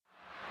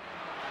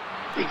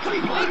Big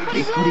Footy Blues.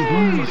 Big Footy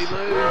Blues. Big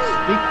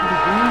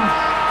Footy Blues.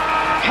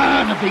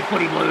 Turn the Big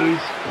Footy Blues.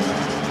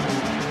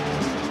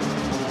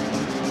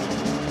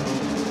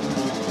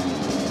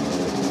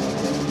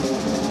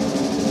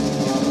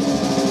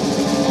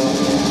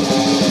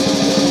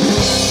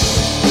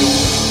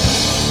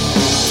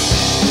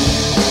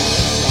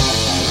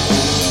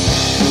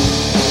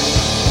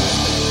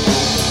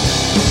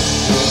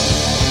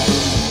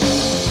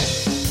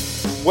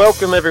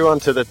 Welcome everyone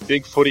to the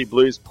Big Footy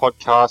Blues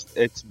podcast.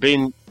 It's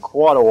been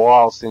quite a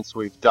while since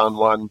we've done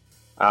one,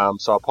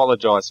 so I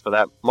apologise for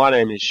that. My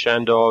name is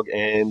Shandog,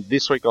 and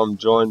this week I'm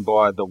joined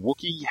by the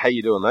Wookie. How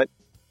you doing, mate?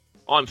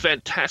 I'm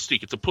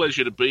fantastic. It's a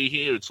pleasure to be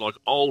here. It's like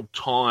old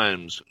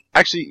times.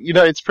 Actually, you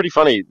know, it's pretty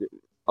funny.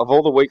 Of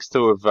all the weeks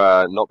to have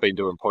not been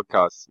doing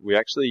podcasts, we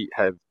actually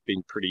have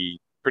been pretty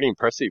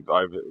impressive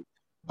over.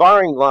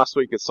 Barring last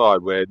week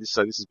aside, where this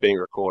is being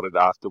recorded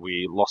after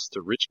we lost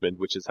to Richmond,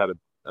 which has had a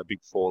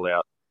big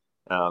fallout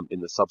in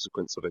the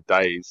subsequent sort of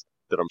days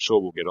that I'm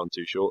sure we'll get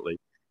onto shortly.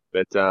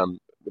 But the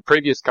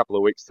previous couple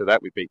of weeks to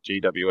that, we beat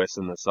GWS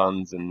and the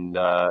Suns, and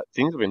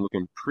things have been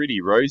looking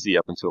pretty rosy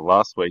up until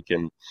last week.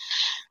 And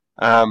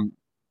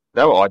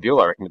they were ideal,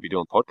 I reckon, to be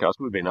doing podcasts.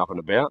 We've been up and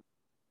about.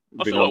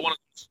 I feel like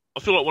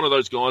one of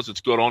those guys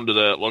that's got onto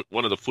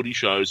one of the footy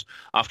shows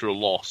after a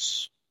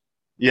loss.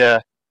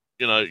 Yeah.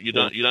 You know, you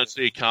don't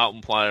see a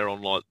Carlton player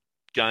on like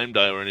game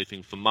day or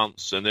anything for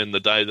months, and then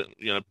the day that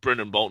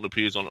Brendan Bolton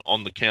appears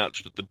on the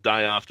couch the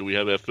day after we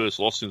have our first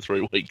loss in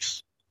 3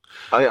 weeks.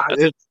 I've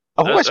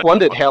always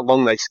wondered how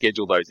long they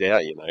schedule those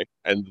out,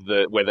 and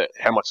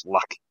how much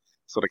luck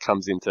sort of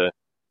comes into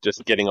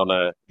just getting on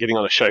a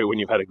show when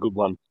you've had a good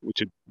one,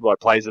 which like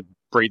players have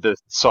breathed a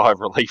sigh of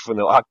relief when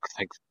they're like, oh,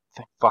 thank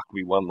fuck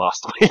we won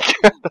last week.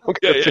 I'm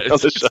going to be on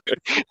the show.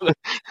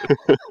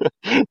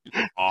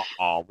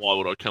 Why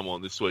would I come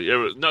on this week?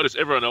 Notice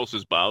everyone else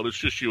is bailed. It's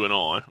just you and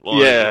I.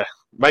 Yeah,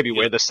 maybe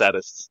we're the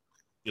saddest.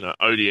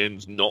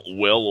 ODN's not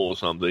well or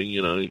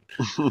something,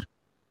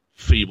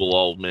 feeble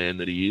old man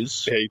that he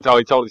is. Yeah, he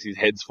told us his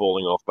head's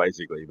falling off,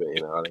 basically, but,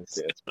 I don't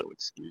see that's no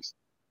excuse.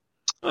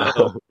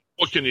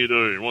 What can you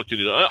do? Look,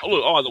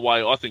 either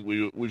way, I think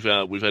we've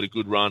had a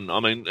good run. I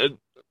mean,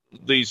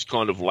 these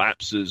kind of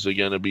lapses are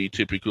going to be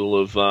typical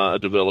of a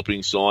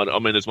developing side. I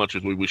mean, as much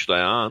as we wish they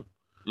aren't.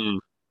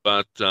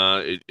 But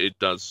it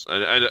does.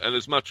 And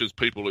as much as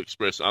people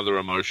express other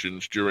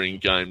emotions during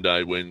game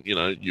day when,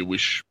 you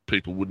wish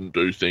people wouldn't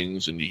do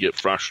things and you get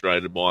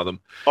frustrated by them.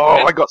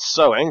 I got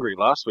so angry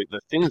last week.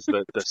 The things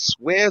the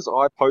swears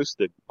I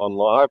posted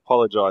online, I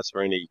apologise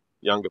for any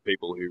younger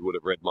people who would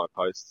have read my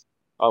posts.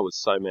 I was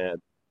so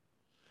mad.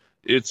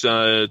 It's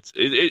part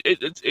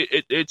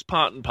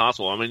and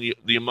parcel. I mean,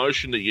 the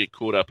emotion that you get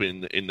caught up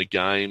in the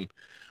game,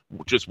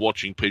 just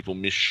watching people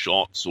miss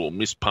shots or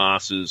miss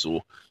passes,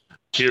 or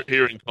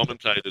hearing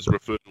commentators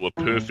refer to a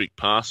perfect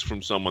pass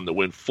from someone that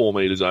went 4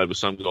 meters over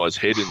some guy's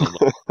head in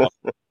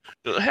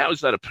the how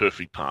is that a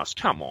perfect pass?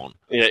 Come on.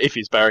 Yeah, if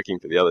he's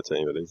barracking for the other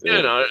team, it is.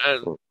 And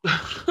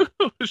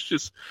it's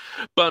just.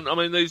 But I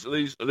mean,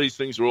 these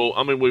things are all.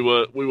 I mean, we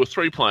were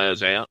 3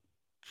 players out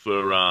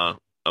for a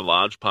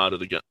large part of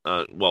the game.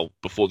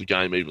 Before the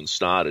game even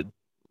started,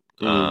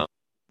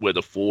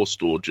 whether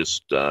forced or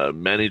just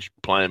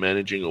player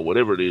managing or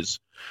whatever it is.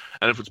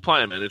 And if it's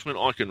player management,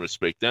 I can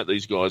respect that.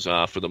 These guys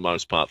are, for the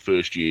most part,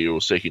 first year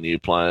or second year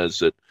players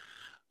that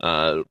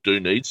do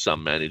need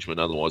some management,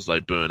 otherwise they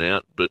burn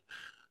out. But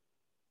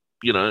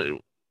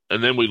and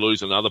then we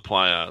lose another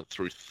player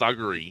through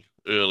thuggery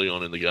early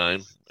on in the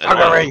game.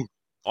 Thuggery.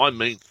 I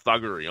mean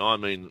thuggery. I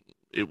mean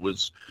it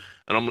was.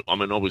 And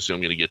obviously, I'm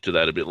going to get to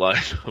that a bit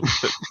later.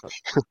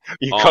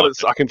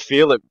 I can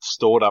feel it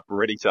stored up,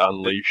 ready to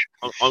unleash.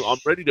 I'm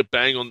ready to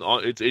bang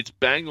on. It's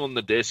bang on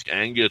the desk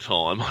anger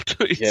time. I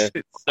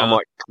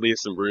might clear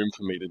some room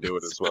for me to do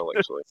it as well.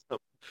 Actually,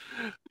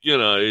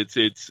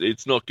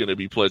 it's not going to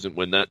be pleasant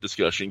when that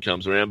discussion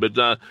comes around. But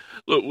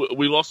look,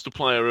 we lost a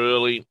player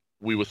early.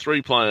 We were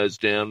 3 players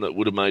down that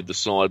would have made the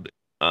side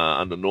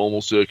under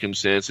normal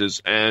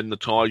circumstances, and the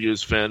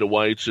Tigers found a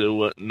way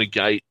to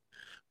negate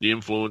the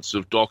influence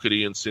of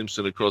Doherty and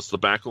Simpson across the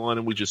back line,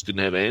 and we just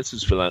didn't have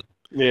answers for that.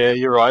 Yeah,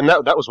 you're right. And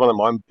that was one of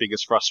my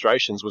biggest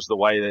frustrations, was the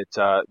way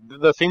that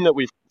the thing that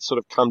we've sort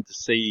of come to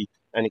see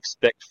and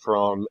expect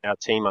from our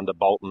team under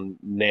Bolton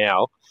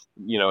now,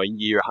 a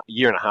year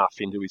and a half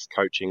into his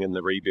coaching and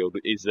the rebuild,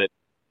 is that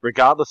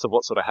regardless of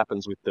what sort of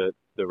happens with the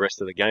rest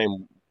of the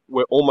game,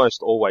 we're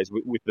almost always,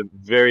 with the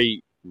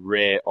very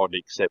rare odd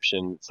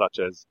exception, such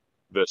as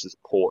versus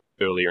Port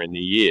earlier in the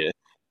year,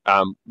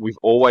 we've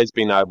always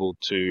been able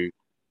to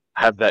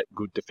have that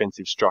good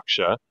defensive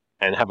structure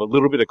and have a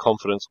little bit of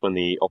confidence when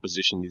the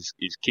opposition is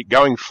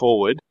going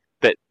forward,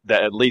 that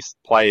at least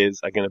players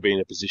are going to be in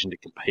a position to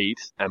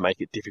compete and make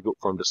it difficult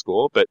for them to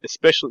score. But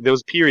especially, there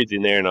was periods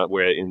in there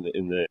where in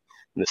the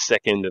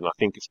second, and I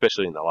think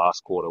especially in the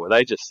last quarter, where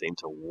they just seemed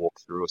to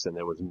walk through us and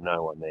there was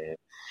no one there,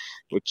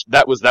 which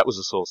that was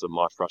a source of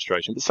my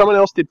frustration. But someone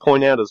else did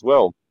point out as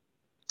well,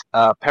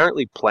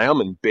 apparently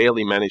Plowman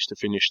barely managed to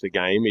finish the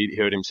game. He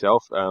hurt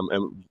himself,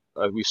 and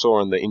we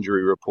saw on the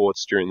injury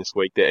reports during this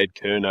week that Ed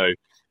Curnow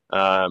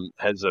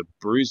has a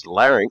bruised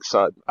larynx.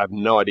 I have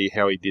no idea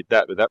how he did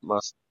that, but that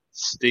must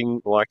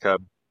sting like a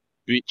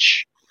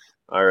bitch,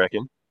 I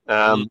reckon.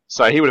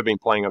 So he would have been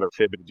playing under a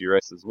fair bit of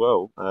duress as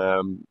well.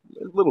 A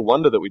little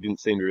wonder that we didn't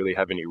seem to really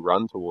have any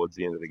run towards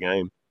the end of the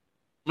game.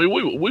 I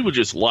mean, we were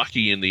just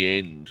lucky in the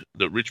end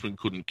that Richmond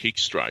couldn't kick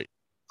straight.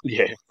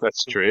 Yeah,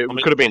 that's true.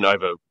 It could have been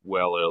over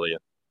well earlier.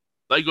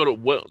 They got it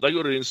well. They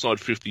got it inside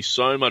 50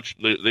 so much.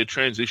 Their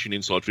transition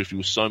inside 50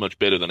 was so much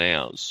better than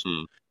ours,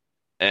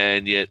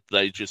 and yet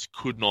they just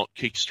could not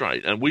kick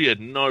straight. And we had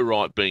no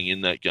right being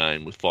in that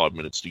game with 5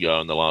 minutes to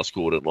go in the last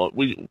quarter. Like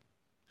we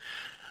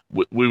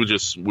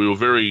were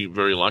very,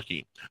 very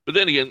lucky. But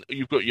then again,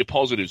 you've got your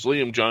positives.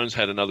 Liam Jones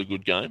had another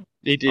good game.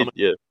 He did,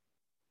 yeah.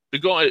 The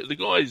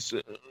guys.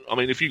 I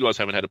mean, if you guys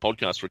haven't had a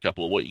podcast for a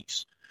couple of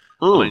weeks,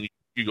 I mean,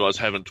 you guys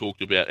haven't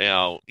talked about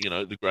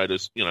the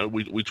greatest.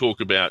 We talk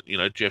about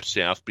Jeff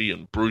Southby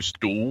and Bruce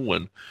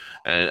Dool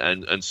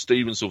and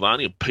Stephen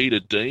Silvani and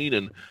Peter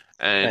Dean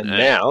and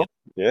now,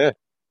 yeah,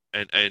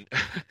 and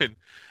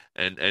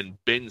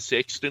Ben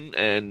Sexton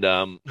and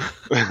I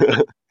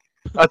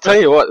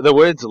tell you what, the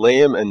words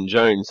Liam and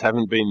Jones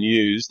haven't been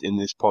used in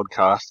this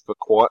podcast for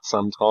quite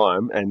some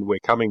time, and we're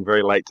coming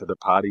very late to the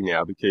party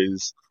now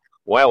because,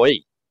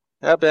 wowee,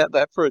 how about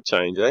that for a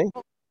change, eh?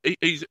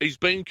 He's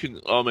been.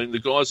 I mean, the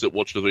guys that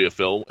watch the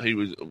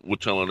VFL, were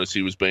telling us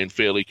he was being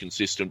fairly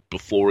consistent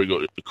before he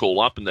got the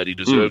call up, and that he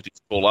deserved his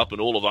call up, and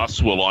all of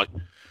us were like,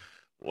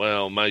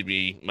 well,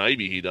 maybe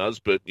he does,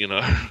 but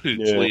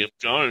it's Liam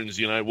Jones.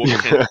 What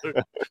can he do?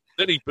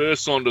 Then he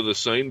bursts onto the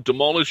scene,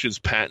 demolishes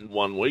Patton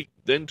 1 week,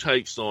 then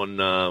takes on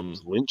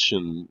Lynch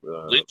and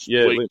Lynch,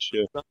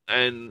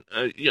 and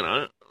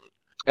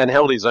and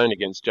held his own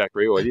against Jack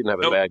Riewoldt. He didn't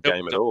have a bad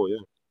game at all. Yeah.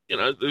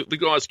 The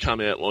guy's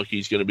come out like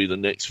he's going to be the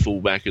next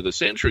fullback of the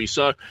century.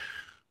 So,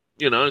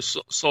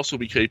 Sauce will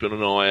be keeping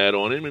an eye out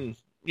on him. And,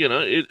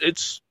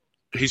 it's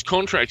his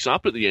contract's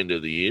up at the end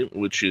of the year,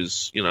 which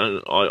is,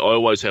 I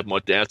always have my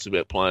doubts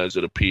about players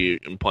that appear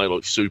and play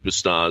like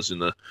superstars in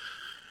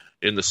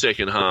the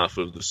second half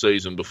of the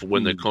season before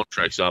when their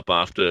contract's up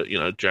after,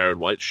 Jared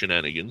Waite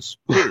shenanigans.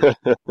 I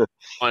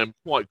am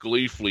quite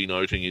gleefully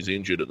noting he's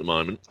injured at the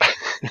moment.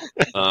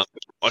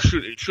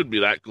 It shouldn't be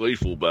that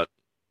gleeful, but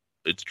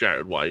it's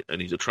Jared Waite, and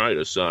he's a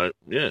traitor, so,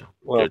 yeah,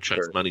 go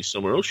chase money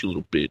somewhere else, you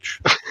little bitch.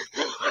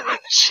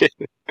 Shit.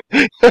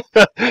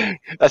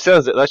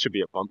 That should be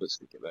a bumper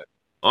sticker, that.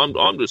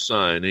 I'm just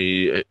saying,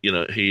 he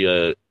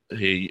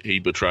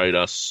betrayed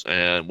us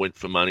and went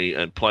for money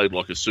and played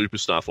like a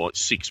superstar for like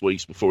 6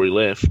 weeks before he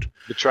left.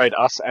 Betrayed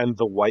us and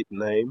the Waite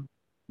name.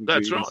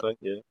 That's right. Say?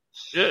 Yeah.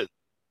 Yeah.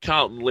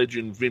 Carlton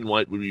legend Vin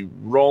Waite would be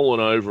rolling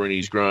over in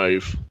his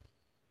grave.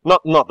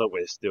 Not that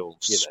we're still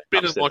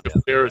spinning like a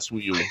Ferris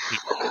wheel.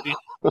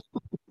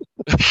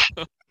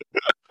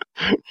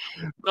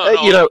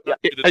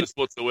 This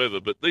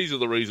whatsoever. But these are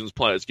the reasons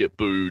players get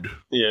booed.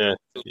 Yeah,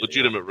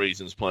 legitimate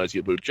reasons players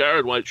get booed.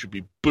 Jared Waite should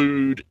be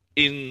booed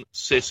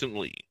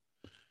incessantly.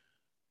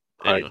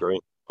 Anyway. I agree.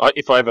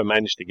 If I ever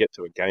managed to get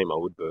to a game, I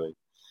would boo him.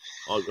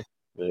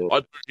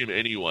 I'd boo him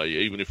anyway,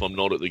 even if I'm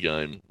not at the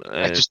game.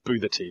 And just boo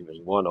the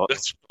TV. Why not?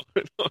 That's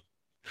right.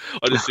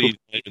 I just see his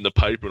name in the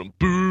paper and I'm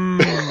boo.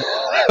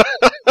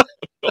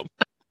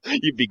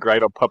 You'd be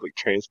great on public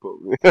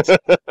transport.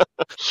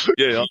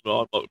 Yeah,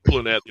 I'm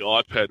pulling out the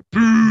iPad.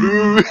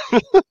 Boo!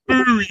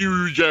 Boo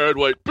you, Jared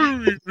Waite.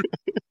 Boo you.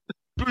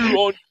 Boo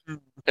on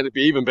you. And it'd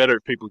be even better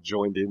if people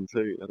joined in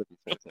too. That'd be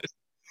fantastic.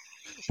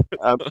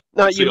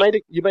 No, you made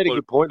a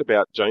good point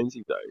about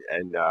Jonesy though,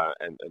 and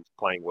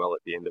playing well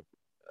at the end of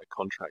a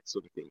contract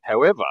sort of thing.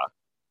 However,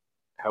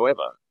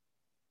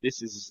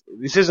 this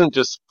isn't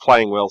just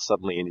playing well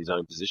suddenly in his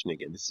own position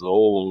again. This is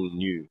all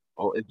new.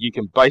 You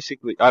can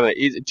basically, I don't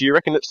know, do you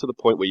reckon it's to the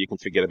point where you can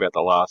forget about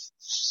the last,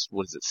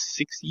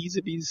 6 years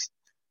of his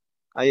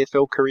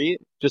AFL career?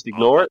 Just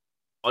ignore it?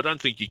 I don't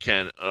think you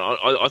can.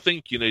 I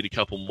think you need a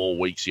couple more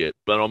weeks yet.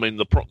 But, I mean,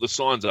 the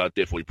signs are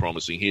definitely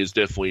promising. He is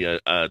definitely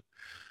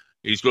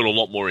he's got a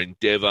lot more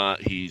endeavour.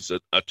 He's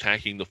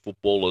attacking the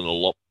football in a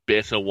lot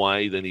better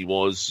way than he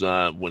was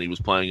when he was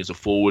playing as a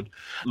forward.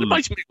 It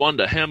makes me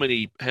wonder how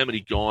many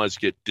guys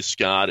get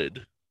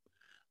discarded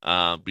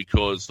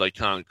because they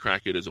can't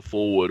crack it as a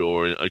forward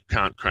or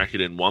can't crack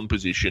it in one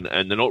position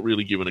and they're not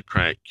really given a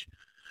crack.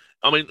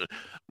 I mean,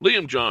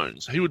 Liam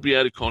Jones, he would be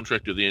out of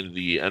contract at the end of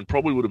the year and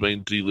probably would have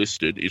been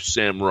delisted if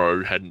Sam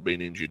Rowe hadn't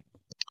been injured.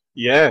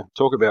 Yeah,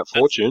 talk about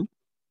fortune.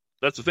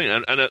 That's the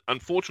thing. And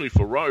unfortunately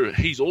for Rowe,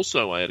 he's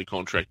also out of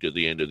contract at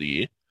the end of the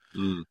year.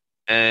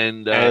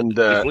 And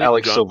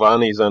Alex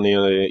Silvani's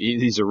only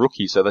he's a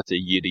rookie, so that's a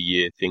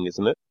year-to-year thing,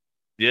 isn't it?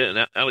 Yeah,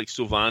 and Alex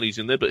Silvani's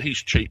in there, but he's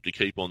cheap to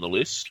keep on the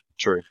list.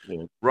 True.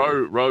 Yeah.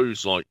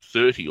 Rowe's like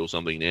 30 or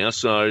something now,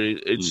 so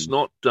it's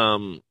not,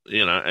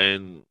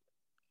 and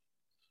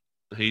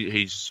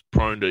he's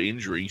prone to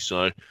injury,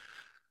 so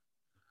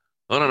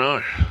I don't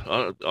know.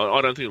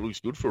 I don't think it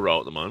looks good for Rowe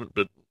at the moment,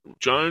 but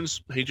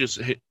Jones, he's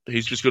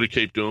just got to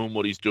keep doing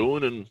what he's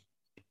doing, and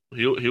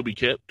he'll be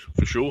kept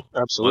for sure.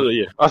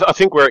 Absolutely, yeah. I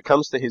think where it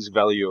comes to his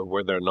value of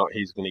whether or not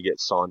he's going to get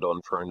signed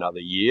on for another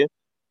year,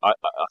 I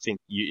think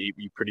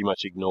you pretty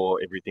much ignore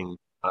everything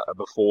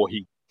before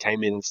he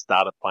came in and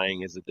started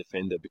playing as a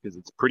defender, because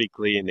it's pretty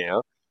clear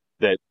now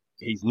that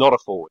he's not a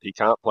forward. He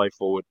can't play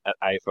forward at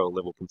AFL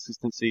level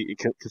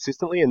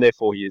consistently, and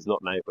therefore he is not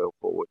an AFL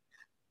forward.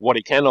 What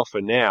he can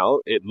offer now,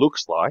 it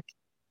looks like,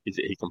 is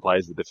that he can play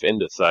as a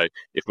defender. So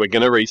if we're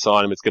going to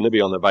re-sign him, it's going to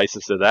be on the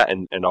basis of that,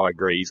 and I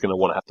agree, he's going to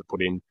want to have to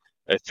put in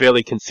a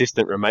fairly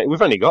consistent remain.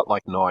 We've only got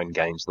like 9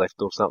 games left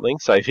or something,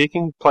 so if he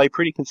can play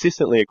pretty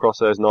consistently across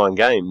those 9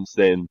 games,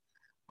 then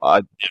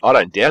I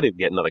don't doubt he'll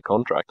get another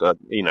contract.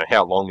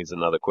 How long is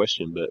another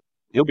question, but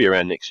he'll be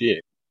around next year.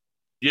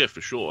 Yeah,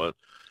 for sure.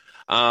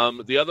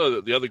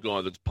 The other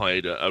guy that's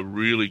played a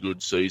really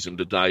good season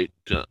to date,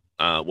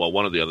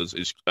 one of the others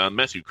is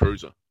Matthew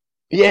Cruiser.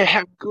 Yeah,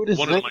 how good has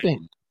that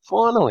been?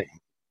 Finally.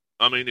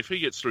 I mean, if he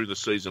gets through the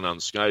season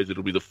unscathed,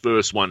 it'll be the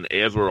first one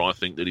ever, I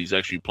think, that he's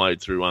actually played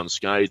through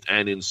unscathed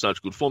and in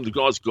such good form. The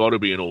guy's got to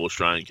be in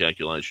All-Australian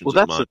calculations.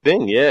 Well, that's the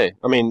thing, yeah.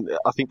 I mean,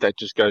 I think that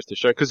just goes to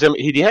show, because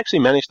he actually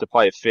managed to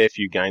play a fair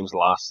few games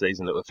last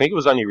season. I think it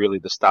was only really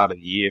the start of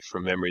the year,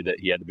 from memory, that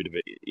he had a bit of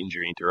an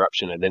injury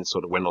interruption and then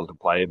sort of went on to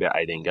play about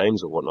 18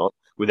 games or whatnot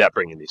without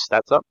bringing his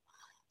stats up.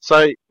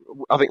 So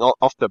I think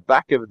off the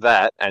back of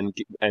that and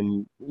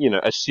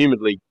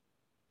assumedly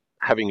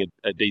having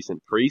a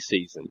decent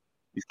preseason,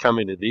 he's come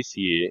into this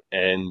year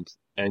and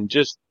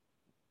just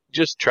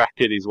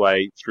tracked it his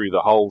way through the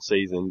whole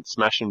season,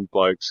 smashing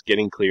blokes,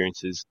 getting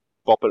clearances,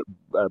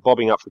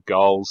 bobbing up for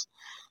goals,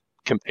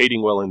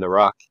 competing well in the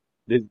ruck.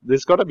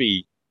 He's got to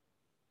be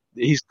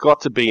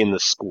in the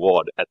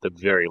squad at the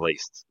very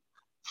least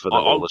for the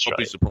All Australia.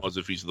 I'd be surprised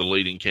if he's the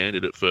leading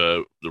candidate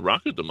for the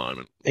ruck at the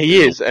moment.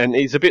 He is, and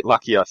he's a bit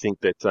lucky, I think,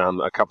 that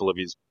a couple of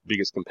his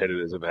biggest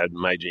competitors have had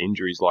major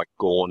injuries, like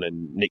Gawn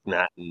and Nick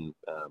Nat, and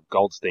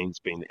Goldstein's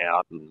been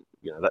out, and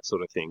that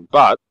sort of thing.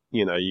 But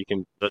you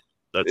can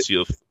that's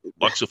your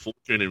bucks of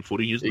fortune in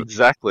footy, isn't it?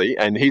 Exactly,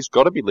 and he's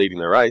got to be leading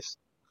the race.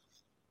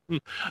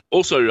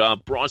 Also,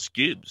 Bryce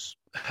Gibbs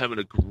having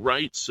a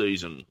great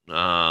season,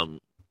 and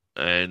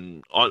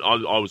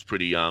I was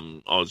pretty I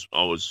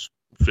was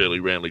fairly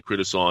roundly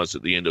criticised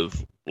at the end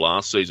of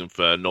last season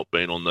for not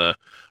being on the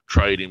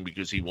trade-in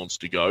because he wants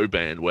to go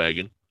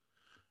bandwagon.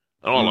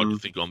 And I like to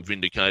think I'm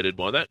vindicated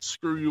by that.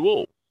 Screw you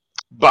all.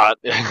 But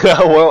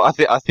well,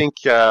 I think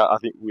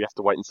we have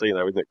to wait and see,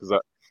 though, isn't it?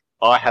 Because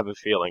I have a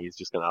feeling he's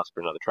just going to ask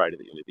for another trade at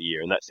the end of the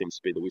year, and that seems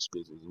to be the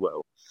whispers as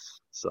well.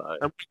 So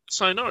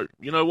say no.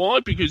 You know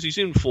why? Because he's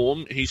in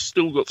form. He's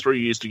still got 3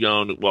 years to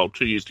go,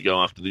 2 years to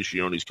go after this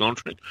year on his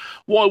contract.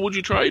 Why would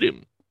you trade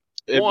him?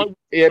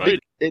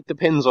 It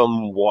depends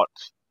on what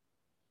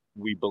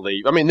we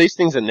believe. I mean, these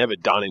things are never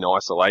done in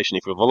isolation.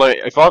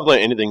 If I've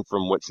learned anything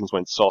from since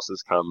when Sauce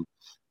has come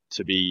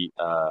to be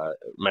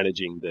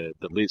managing the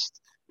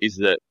list, is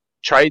that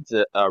trades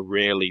are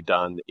rarely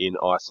done in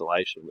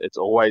isolation. It's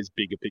always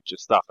bigger picture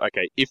stuff.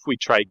 Okay, if we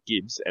trade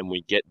Gibbs and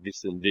we get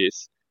this and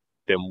this,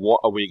 then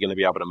what are we going to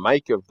be able to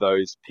make of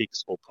those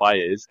picks or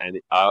players? And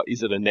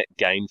is it a net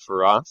gain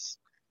for us?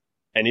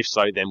 And if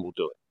so, then we'll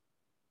do it.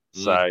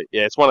 So,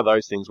 yeah, it's one of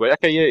those things where,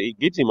 okay, yeah,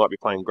 Gibbsy might be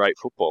playing great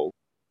football.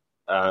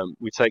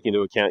 We take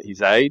into account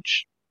his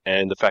age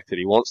and the fact that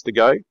he wants to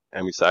go,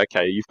 and we say,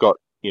 okay, you've got,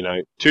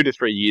 2 to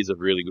 3 years of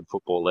really good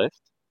football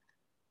left.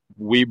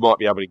 We might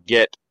be able to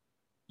get,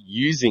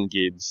 using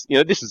Gibbs,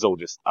 this is all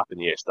just up in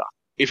the air stuff.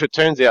 If it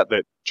turns out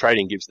that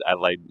trading Gibbs to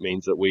Adelaide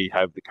means that we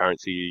have the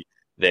currency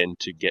then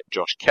to get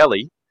Josh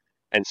Kelly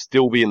and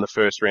still be in the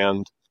first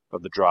round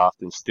of the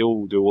draft and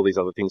still do all these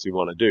other things we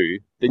want to do,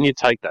 then you'd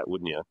take that,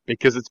 wouldn't you?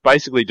 Because it's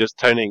basically just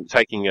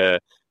taking a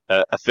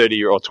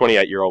 30-year or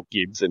 28-year-old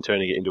Gibbs and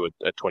turning it into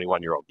a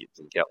 21-year-old Gibbs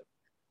and Kelly.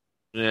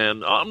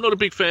 And I'm not a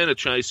big fan of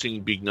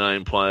chasing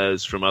big-name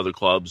players from other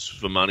clubs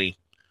for money.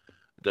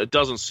 It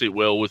doesn't sit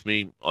well with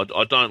me.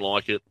 I don't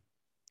like it.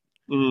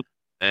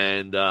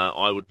 And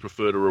I would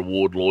prefer to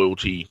reward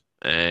loyalty,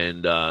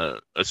 and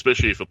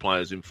especially if a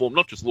player's in form,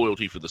 not just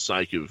loyalty for the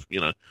sake of,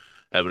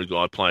 having a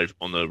guy play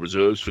on the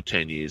reserves for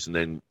 10 years, and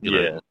then,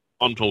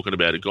 I'm talking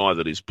about a guy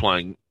that is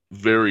playing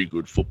very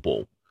good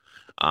football,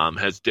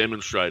 has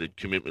demonstrated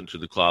commitment to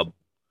the club.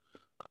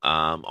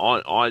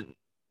 I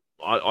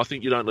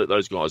think you don't let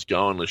those guys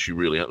go unless you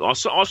really have.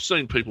 I've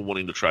seen people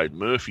wanting to trade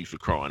Murphy, for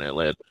crying out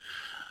loud.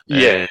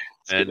 Yeah,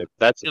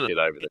 that's a bit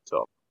over the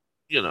top.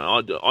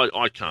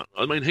 I can't.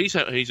 I mean, he's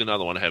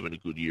another one having a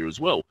good year as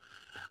well.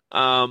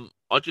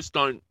 I just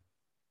don't.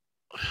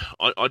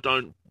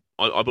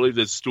 I believe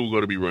there's still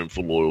got to be room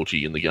for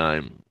loyalty in the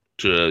game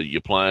to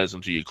your players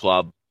and to your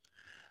club.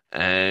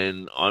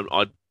 And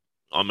I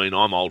mean,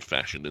 I'm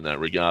old-fashioned in that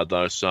regard,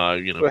 though.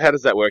 So Well, how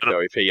does that work though?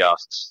 If he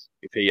asks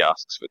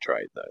for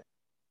trade, though.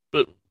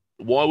 But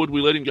why would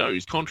we let him go?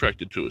 He's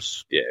contracted to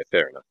us. Yeah,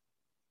 fair enough.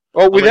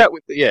 Well, we've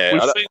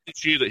seen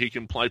this year that he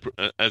can play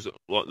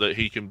that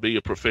he can be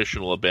a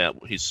professional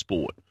about his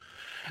sport.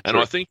 And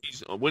I think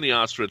when he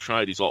asked for a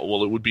trade, he's like,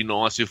 well, it would be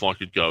nice if I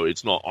could go.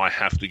 It's not I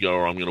have to go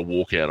or I'm going to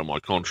walk out of my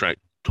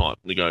contract type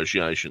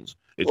negotiations.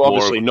 It's Well, more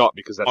obviously of, not,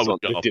 because I would go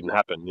it off. didn't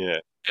happen. Yeah.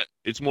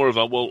 It's more of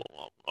a, well,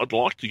 I'd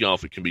like to go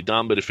if it can be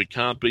done, but if it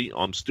can't be,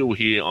 I'm still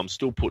here. I'm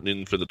still putting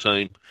in for the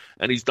team,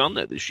 and he's done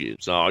that this year.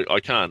 So I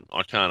can't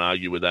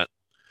argue with that.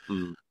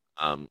 Mm.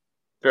 Um,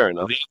 Fair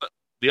enough.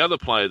 the other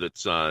player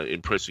that's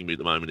impressing me at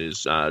the moment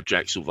is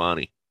Jack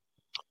Silvani.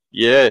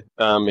 Yeah,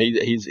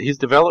 his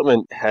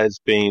development has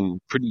been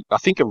pretty. I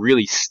think a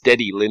really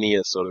steady,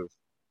 linear sort of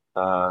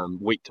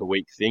week to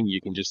week thing.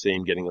 You can just see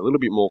him getting a little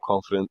bit more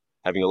confident,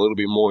 having a little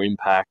bit more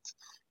impact,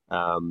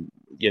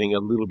 getting a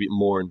little bit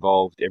more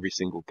involved every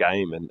single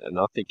game, and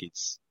I think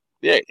he's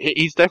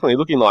definitely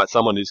looking like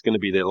someone who's going to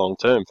be there long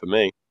term for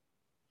me.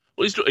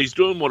 Well, he's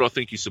doing what I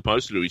think he's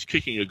supposed to do. He's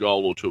kicking a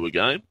goal or two a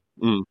game.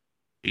 Mm.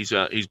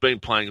 He's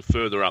been playing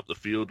further up the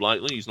field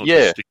lately. He's not Yeah.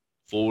 just sticking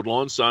forward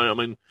line. So I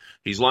mean,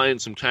 he's laying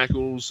some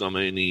tackles. I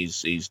mean,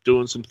 he's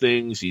doing some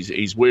things.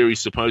 He's where he's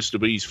supposed to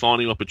be. He's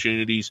finding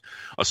opportunities.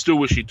 I still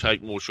wish he'd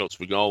take more shots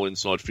for goal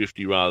inside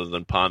 50 rather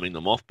than palming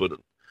them off, but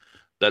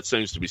that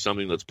seems to be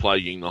something that's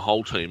plaguing the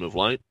whole team of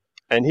late.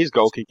 And his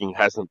goal kicking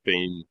hasn't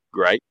been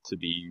great, to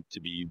be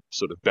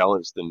sort of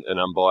balanced and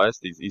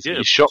unbiased.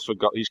 His shot for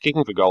his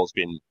kicking for goal has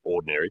been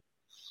ordinary.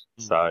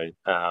 So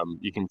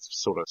you can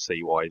sort of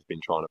see why he's been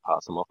trying to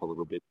pass him off a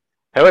little bit.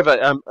 However,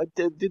 I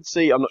did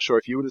see. I'm not sure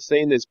if you would have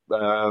seen. There's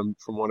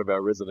from one of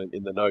our resident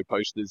in the know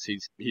posters.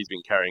 He's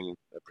been carrying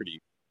a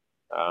pretty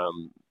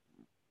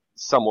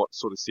somewhat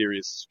sort of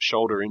serious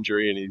shoulder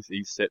injury, and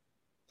he's set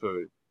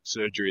for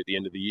surgery at the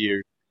end of the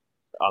year,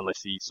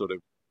 unless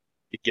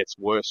it gets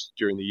worse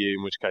during the year,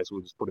 in which case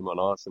we'll just put him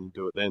on ice and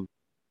do it then.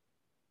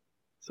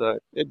 So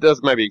it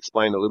does maybe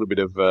explain a little bit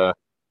of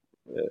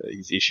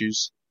his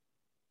issues.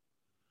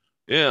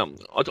 Yeah,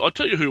 I'll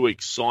tell you who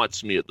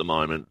excites me at the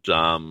moment.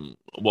 Some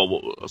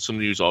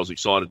news I was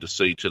excited to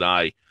see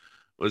today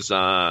was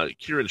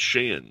Kieran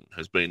Sheehan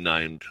has been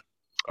named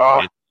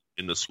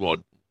in the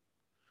squad.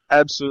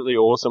 Absolutely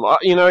awesome.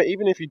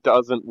 Even if he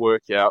doesn't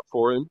work out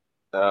for him,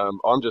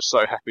 I'm just so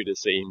happy to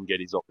see him get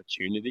his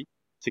opportunity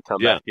to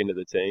come back into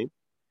the team.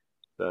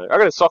 So I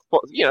got a soft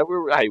spot.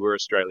 We're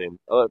Australian.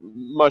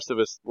 Most of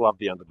us love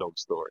the underdog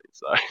story,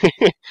 so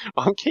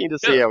I'm keen to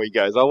see how he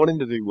goes. I want him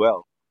to do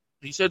well.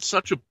 He's had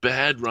such a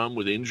bad run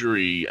with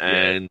injury,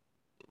 and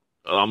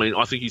I mean,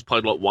 I think he's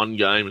played like one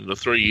game in the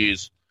 3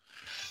 years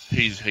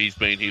he's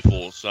been here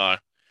for. So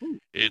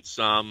it's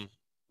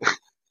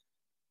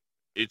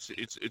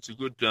it's a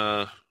good.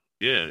 I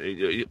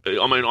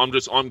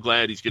mean, I'm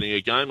glad he's getting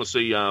a game. I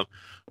see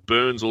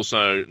Burns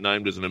also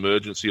named as an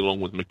emergency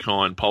along with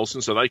Mackay and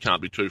Paulson, so they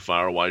can't be too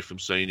far away from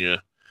senior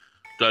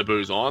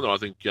debuts either. I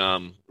think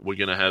we're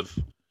going to have.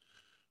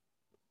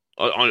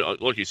 I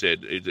like you said,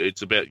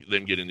 it's about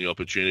them getting the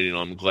opportunity, and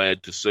I'm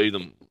glad to see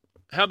them.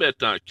 How about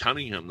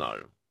Cunningham,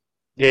 though?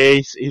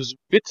 Yeah, he was a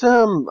bit.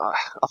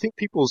 I think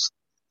people's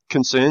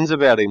concerns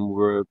about him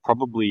were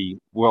probably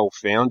well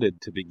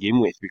founded to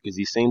begin with, because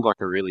he seemed like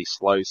a really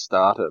slow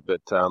starter.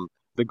 But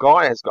the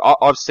guy has got.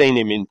 I've seen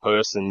him in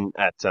person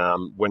at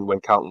when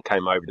Carlton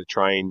came over to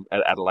train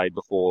at Adelaide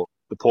before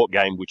the Port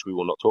game, which we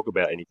will not talk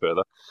about any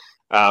further.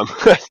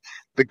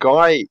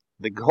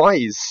 The guy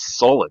is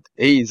solid.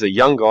 He's a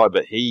young guy,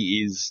 but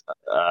he is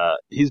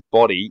his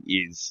body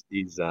is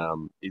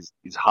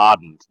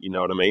hardened. You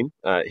know what I mean?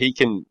 He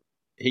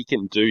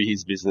can do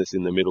his business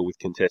in the middle with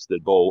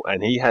contested ball,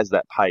 and he has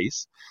that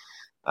pace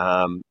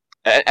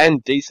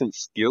and decent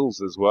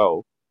skills as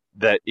well.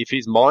 That if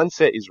his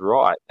mindset is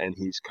right and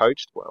he's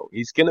coached well,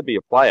 he's going to be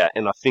a player.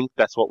 And I think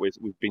that's what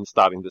we've been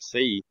starting to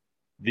see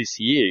this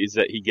year, is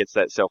that he gets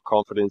that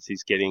self-confidence,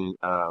 he's getting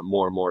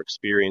more and more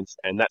experience,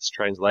 and that's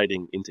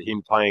translating into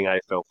him playing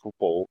AFL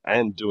football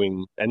and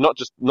not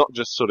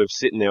just sort of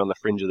sitting there on the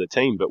fringe of the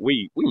team. But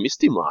we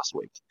missed him last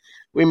week.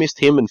 We missed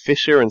him and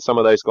Fisher and some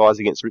of those guys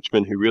against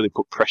Richmond who really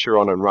put pressure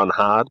on and run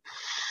hard.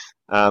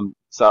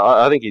 So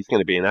I think he's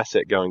going to be an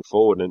asset going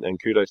forward, and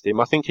kudos to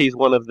him. I think he's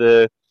one of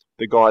the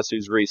guys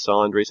who's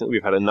re-signed recently.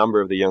 We've had a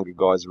number of the younger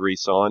guys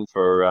re-sign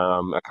for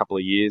a couple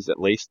of years at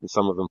least, and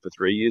some of them for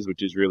 3 years,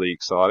 which is really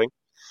exciting.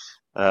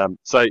 I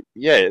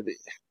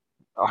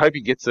hope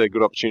he gets a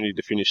good opportunity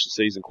to finish the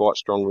season quite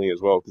strongly as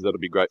well, because that'll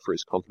be great for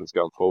his confidence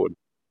going forward.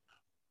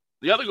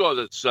 The other guy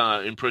that's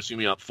impressing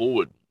me up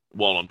forward,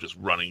 while I'm just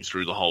running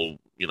through the whole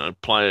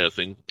player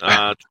thing,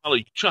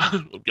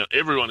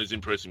 everyone is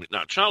impressing me.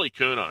 No, Charlie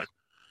Curnow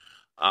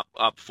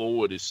up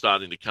forward is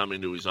starting to come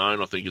into his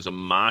own, I think, as a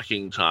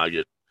marking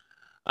target.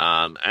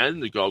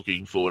 And the goal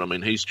kicking forward, I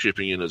mean, he's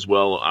chipping in as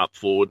well up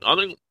forward. I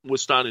think we're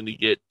starting to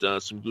get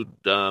some good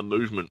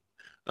movement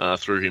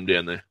through him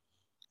down there.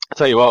 I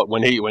tell you what,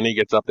 when he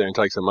gets up there and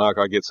takes a mark,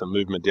 I get some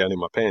movement down in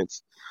my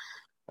pants.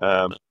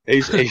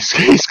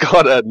 He's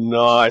got a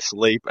nice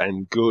leap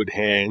and good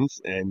hands,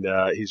 and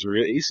he's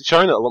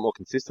shown it a lot more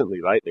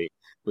consistently lately,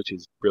 which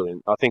is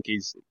brilliant. I think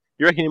you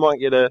reckon he might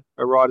get a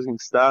rising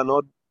star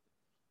nod?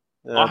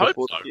 I hope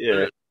so.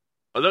 Yeah.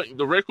 I think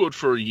the record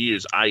for a year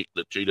is 8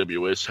 that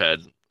GWS had.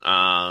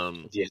 I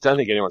don't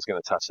think anyone's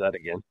going to touch that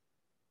again.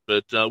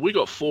 But we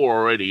got 4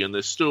 already, and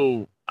there's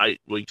still 8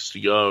 weeks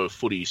to go of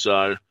footy.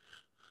 So,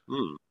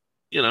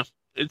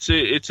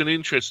 it's an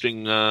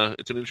interesting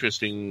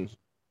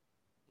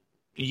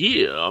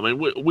year. I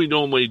mean, we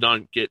normally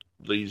don't get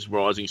these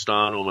Rising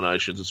Star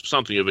nominations. It's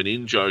something of an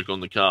in-joke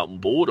on the Carlton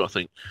board, I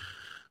think,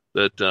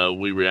 that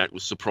we react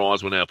with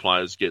surprise when our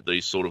players get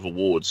these sort of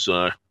awards.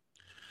 So,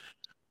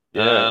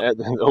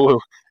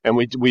 and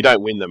we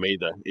don't win them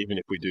either, even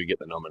if we do get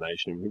the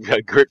nomination. We've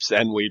got Grips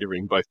and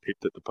Wiedering both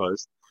picked at the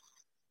post.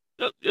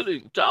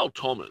 Dale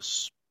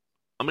Thomas,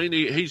 I mean,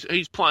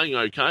 he's playing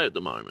okay at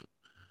the moment.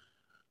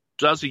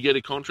 Does he get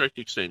a contract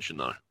extension,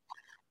 though?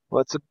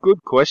 Well, it's a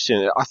good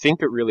question. I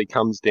think it really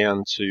comes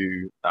down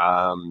to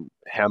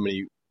how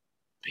many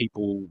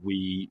people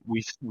we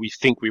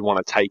think we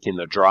want to take in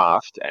the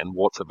draft and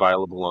what's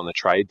available on the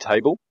trade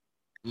table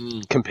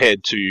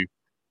compared to,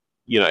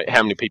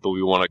 how many people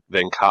we want to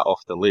then cut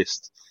off the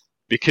list.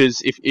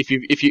 Because if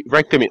you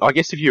rank them, I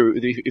guess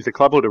if the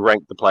club were to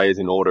rank the players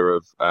in order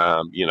of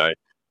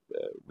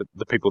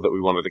the people that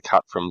we wanted to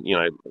cut from,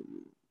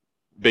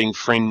 being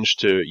fringe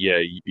to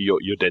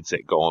you're dead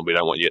set gone. We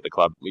don't want you at the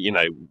club.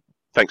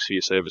 Thanks for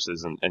your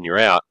services and you're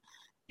out.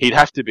 He'd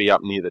have to be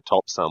up near the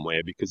top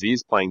somewhere because he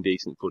is playing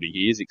decent footy.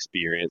 He is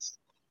experienced.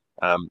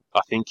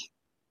 I think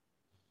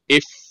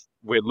if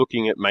we're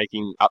looking at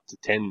making up to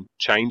 10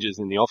 changes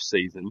in the off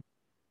season,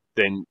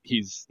 then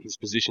his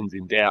position's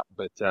in doubt.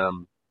 But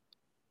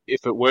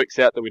if it works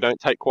out that we don't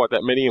take quite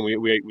that many and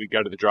we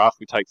go to the draft,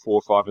 we take 4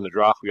 or 5 in the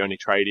draft, we only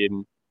trade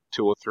in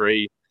 2 or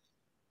 3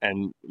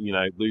 and,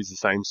 lose the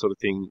same sort of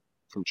thing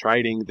from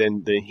trading,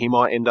 then he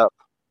might end up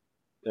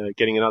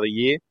getting another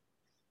year.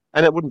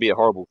 And it wouldn't be a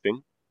horrible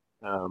thing.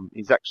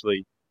 He's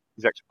actually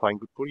playing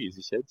good footy, as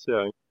you said.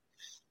 So,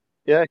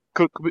 yeah,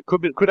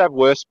 could have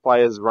worse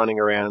players running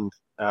around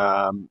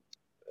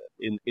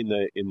in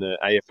the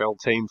AFL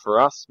team for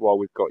us while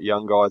we've got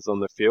young guys on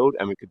the field,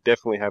 and we could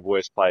definitely have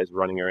worse players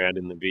running around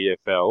in the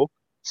VFL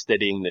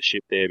steadying the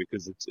ship there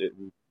because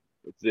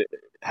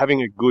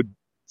having a good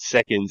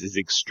seconds is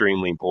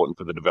extremely important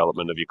for the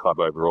development of your club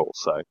overall.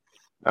 So,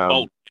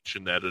 Bolt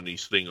mentioned that in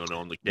his thing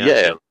on the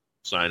countdown,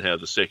 saying how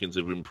the seconds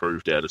have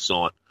improved out of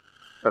sight.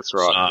 That's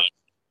right.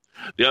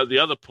 So, the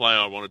other player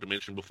I wanted to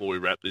mention before we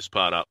wrap this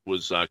part up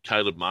was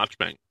Caleb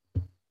Marchbank.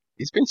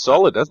 He's been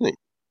solid, hasn't he?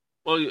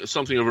 Well,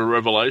 something of a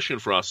revelation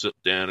for us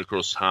down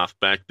across half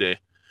back there.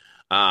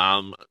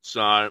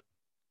 So,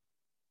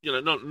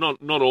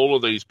 not all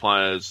of these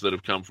players that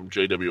have come from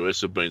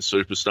GWS have been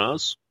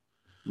superstars.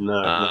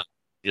 No.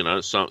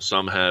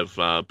 Some have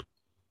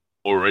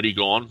already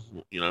gone.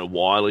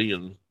 Wiley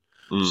and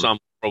some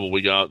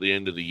probably go at the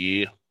end of the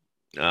year.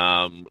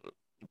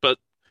 But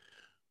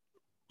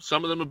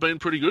some of them have been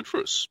pretty good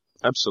for us.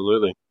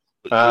 Absolutely.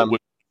 We're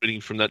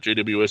benefiting from that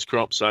GWS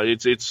crop, so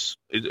it's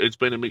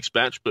been a mixed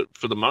batch, but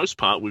for the most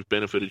part, we've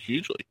benefited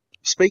hugely.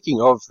 Speaking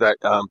of that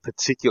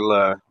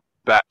particular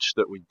batch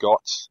that we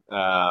got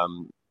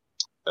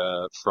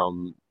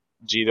from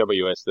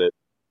GWS,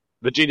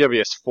 the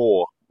GWS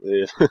 4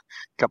 a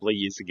couple of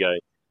years ago,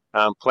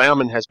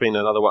 Plowman has been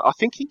another one. I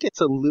think he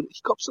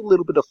cops a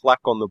little bit of flack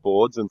on the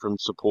boards and from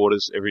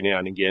supporters every now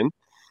and again.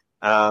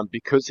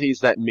 Because he's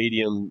that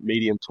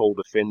medium tall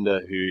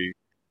defender who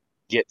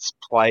gets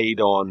played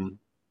on.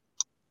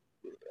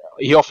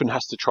 He often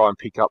has to try and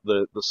pick up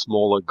the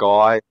smaller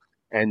guy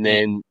and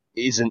then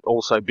isn't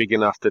also big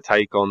enough to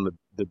take on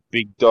the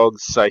big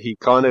dogs. So he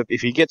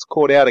if he gets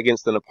caught out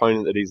against an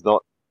opponent that he's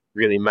not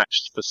really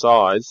matched for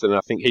size, then I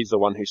think he's the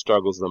one who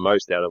struggles the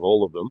most out of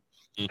all of them.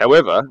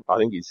 However, I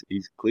think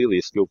he's clearly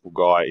a skillful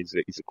guy. He's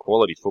a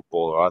quality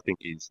footballer. I think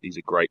he's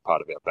a great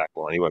part of our back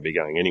line. He won't be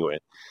going anywhere.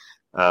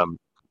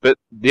 But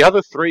the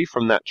other 3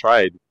 from that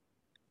trade,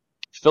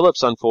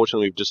 Phillips,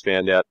 unfortunately, we've just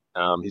found out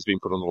he's been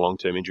put on the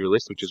long-term injury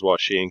list, which is why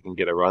Sheehan can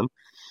get a run.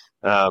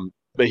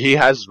 But he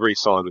has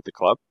re-signed with the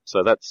club,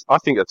 so I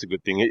think that's a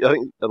good thing. I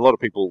think a lot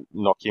of people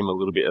knock him a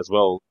little bit as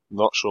well.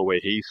 Not sure where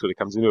he sort of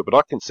comes into it, but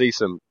I can see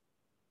some.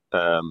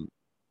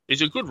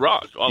 He's a good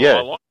ruck. I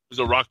like him as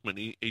a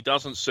ruckman. He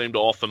doesn't seem to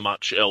offer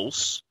much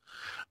else,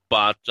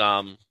 but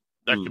that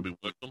can be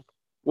worked on.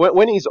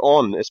 When he's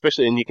on,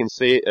 especially, and you can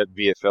see it at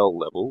VFL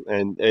level,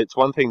 and it's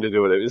one thing to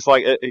do it. It's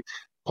like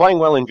playing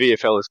well in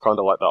VFL is kind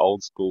of like the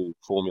old school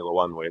Formula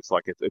One, where it's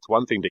like it's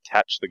one thing to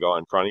catch the guy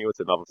in front of you, it's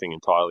another thing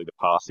entirely to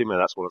pass him,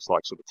 and that's what it's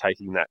like, sort of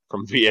taking that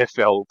from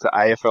VFL to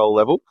AFL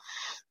level.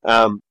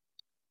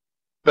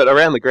 But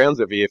around the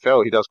grounds at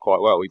VFL, he does quite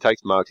well. He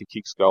takes marks, he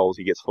kicks goals,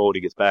 he gets forward,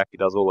 he gets back, he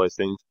does all those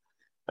things.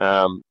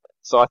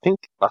 So I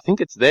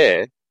think it's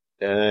there.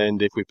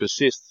 And if we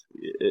persist,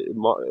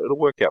 it'll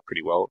work out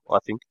pretty well, I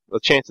think. The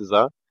chances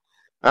are.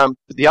 But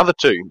the other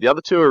two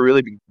are a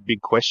really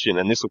big question,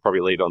 and this will probably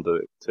lead on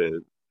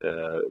to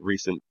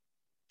recent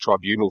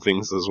tribunal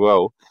things as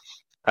well.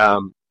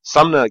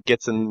 Sumner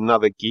gets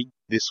another gig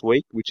this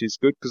week, which is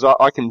good, because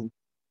I can,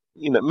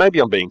 maybe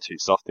I'm being too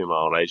soft in my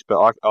old age, but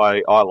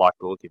I like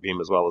the look of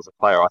him as well as a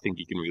player. I think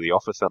he can really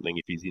offer something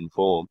if he's in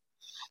form.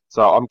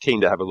 So I'm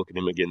keen to have a look at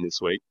him again this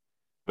week.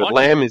 But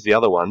Lamb is the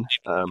other one.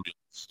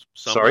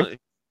 Sorry?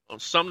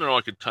 Sumner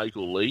I could take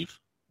or leave.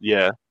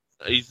 Yeah.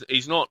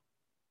 He's not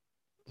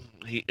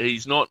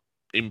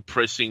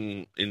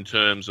impressing in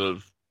terms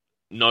of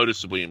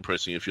noticeably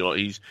impressing. If you like,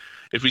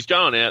 if he's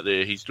going out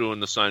there, he's doing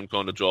the same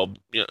kind of job.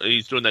 You know,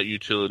 he's doing that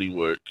utility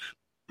work,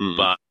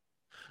 but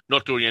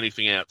not doing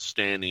anything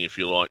outstanding, if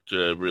you like,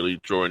 to really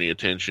draw any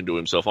attention to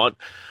himself. I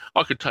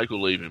could take or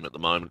leave him at the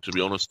moment, to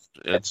be honest.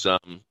 It's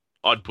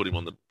I'd put him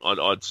on the.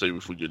 I'd see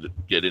if we could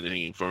get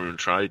anything from him in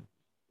trade.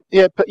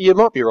 Yeah, but you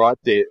might be right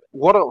there.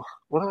 What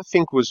I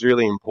think was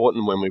really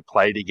important when we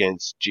played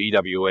against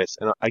GWS,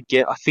 and I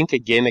think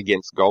again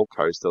against Gold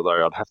Coast,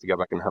 although I'd have to go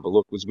back and have a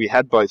look, was we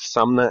had both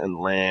Sumner and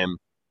Lamb,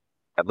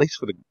 at least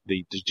for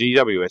the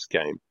GWS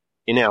game,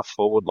 in our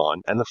forward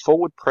line, and the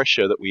forward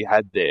pressure that we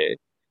had there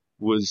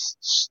was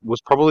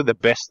probably the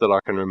best that I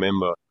can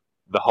remember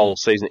the whole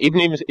season.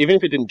 Even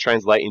if it didn't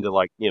translate into,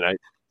 like, you know,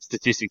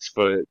 statistics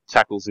for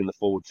tackles in the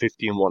forward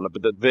 50 and whatnot,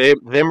 but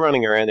them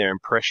running around there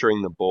and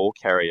pressuring the ball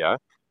carrier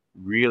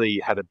really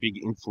had a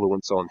big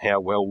influence on how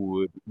well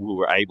we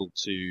were able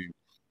to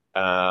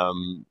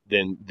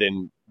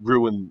then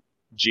ruin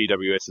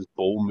GWS's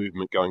ball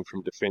movement going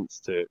from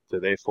defence to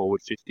their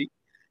forward 50.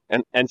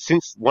 And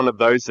since one of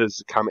those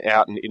has come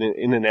out and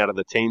in and out of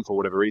the team for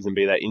whatever reason,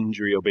 be that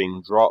injury or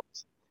being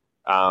dropped,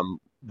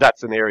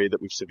 that's an area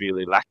that we've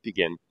severely lacked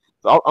again.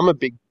 So I'm a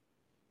big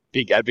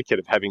advocate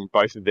of having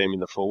both of them in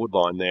the forward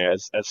line there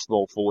as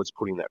small forwards,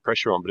 putting that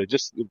pressure on, but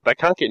they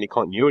can't get any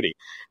continuity,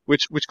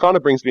 which kind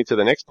of brings me to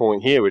the next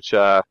point here, which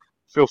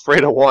feel free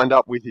to wind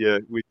up with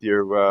your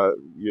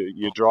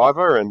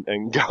driver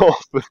and go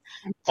off,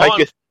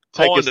 take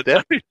a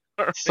step.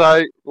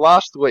 So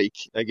last week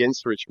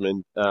against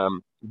Richmond,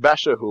 Saint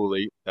Bashar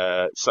Houli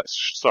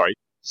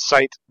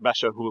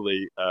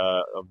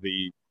of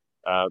the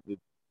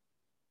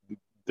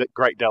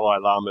great Dalai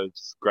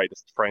Lama's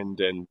greatest friend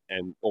and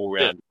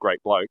all-round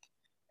great bloke,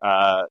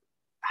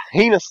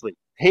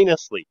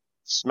 heinously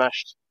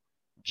smashed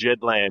Jed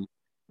Lamb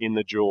in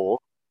the jaw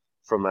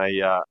from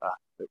a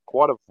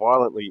quite a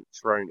violently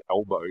thrown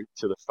elbow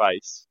to the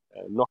face,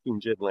 knocking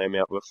Jed Lamb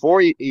out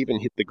before he even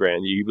hit the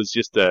ground. He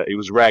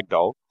was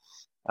ragdoll,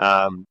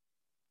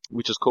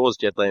 which has caused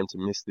Jed Lamb to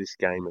miss this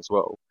game as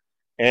well.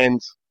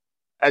 And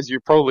as you're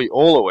probably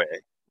all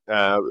aware,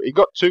 he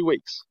got 2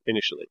 weeks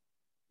initially,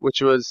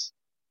 which was,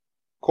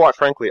 quite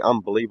frankly,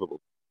 unbelievable.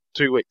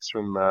 2 weeks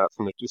from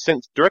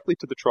sent directly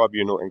to the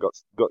tribunal and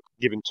got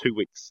given 2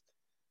 weeks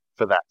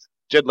for that.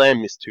 Jed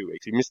Lamb missed 2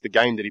 weeks. He missed the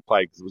game that he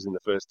played because it was in the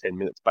first 10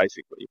 minutes,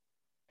 basically.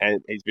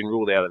 And he's been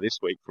ruled out of this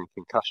week from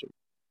concussion.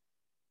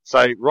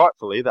 So,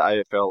 rightfully, the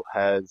AFL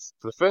has,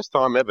 for the first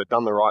time ever,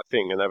 done the right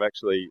thing, and they've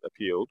actually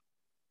appealed.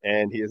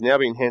 And he has now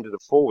been handed a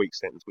 4-week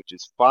sentence, which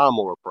is far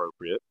more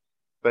appropriate.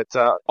 But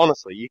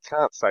honestly, you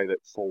can't say that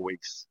 4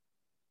 weeks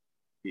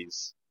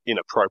is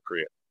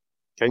inappropriate.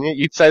 Can you?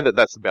 You'd say that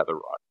that's about the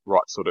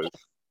right sort of.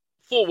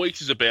 4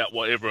 weeks is about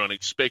what everyone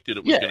expected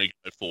it was going to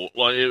go for.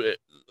 Like,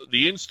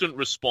 the instant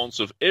response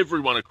of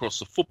everyone across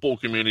the football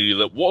community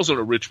that wasn't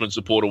a Richmond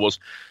supporter was,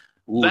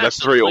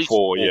 that's 3 or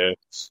 4, yeah.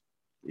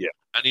 Yeah.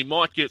 And he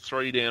might get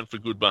 3 down for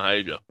good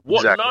behaviour.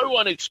 What no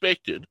one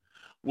expected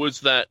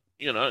was that,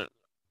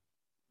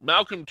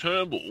 Malcolm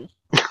Turnbull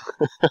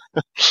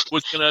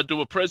was going to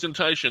do a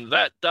presentation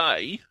that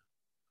day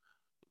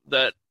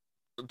to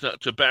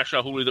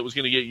Bashar Houli that was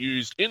going to get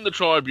used in the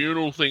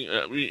tribunal thing,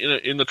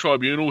 in the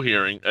tribunal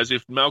hearing, as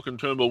if Malcolm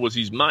Turnbull was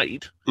his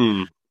mate.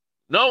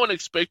 No one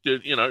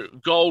expected,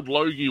 Gold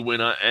Logie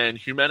winner and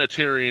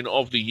humanitarian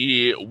of the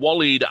year,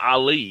 Waleed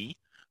Ali,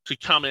 to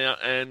come out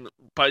and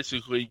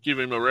basically give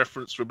him a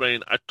reference for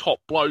being a top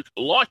bloke,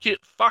 like it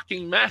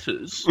fucking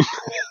matters.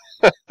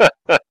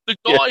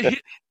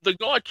 The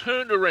guy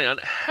turned around,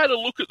 had a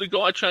look at the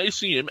guy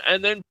chasing him,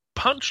 and then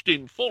punched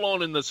him full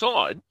on in the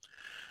side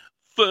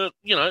for,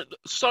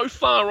 so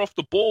far off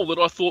the ball that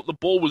I thought the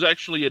ball was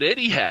actually at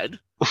Etihad.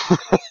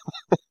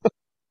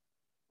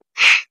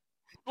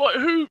 Like,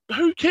 who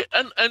cares?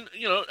 And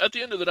at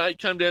the end of the day, it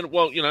came down,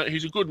 well,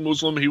 he's a good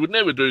Muslim. He would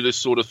never do this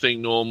sort of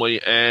thing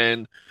normally.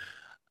 And,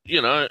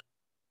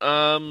 don't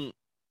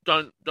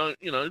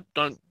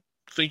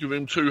think of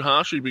him too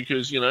harshly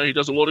because, he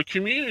does a lot of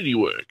community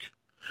work.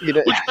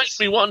 Which makes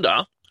me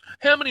wonder,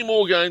 how many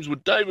more games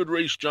would David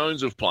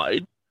Rees-Jones have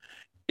played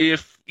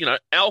if,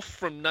 Alf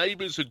from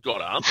Neighbours had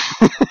got up,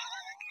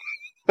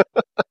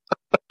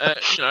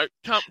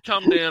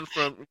 come down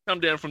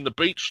from the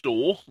beach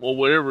store or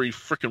wherever he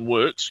frickin'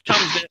 works,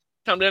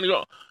 come down and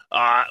go,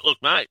 look,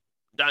 mate,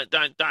 don't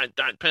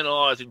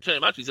penalise him too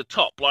much. He's a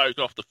top bloke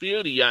off the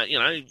field. He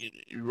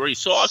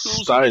recycles.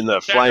 Stone the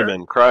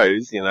flaming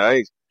crows,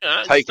 take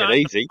it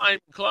easy.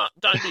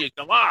 Don't be a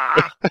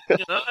galah,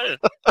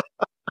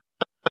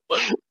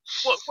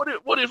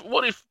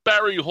 What if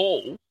Barry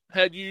Hall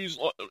had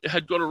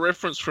got a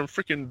reference from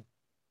frickin'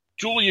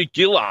 Julia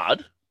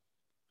Gillard?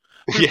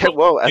 Yeah,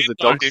 well, as a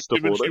dog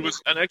supporter. She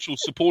was an actual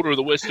supporter of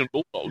the Western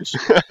Bulldogs.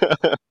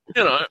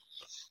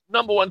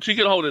 Number one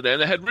ticket holder down.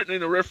 They had written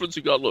in a reference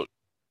and got, look,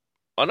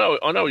 I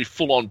know he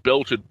full on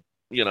belted,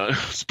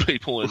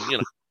 people and,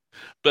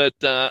 but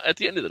at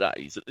the end of the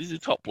day, he's a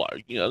top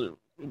bloke,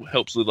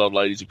 helps little old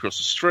ladies across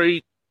the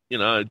street,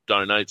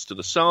 donates to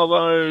the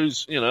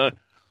salvos,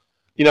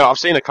 I've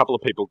seen a couple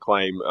of people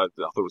claim, I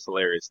thought it was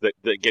hilarious, that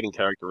getting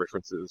character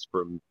references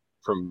from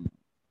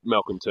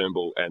Malcolm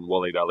Turnbull and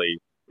Waleed Ali,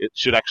 it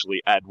should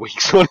actually add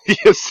weeks onto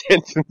your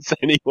sentence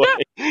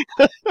anyway.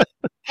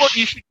 Well,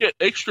 you should get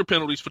extra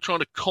penalties for trying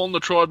to con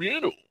the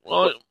tribunal.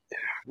 Like,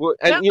 Well,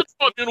 the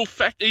tribunal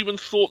fact even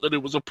thought that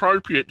it was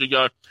appropriate to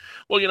go,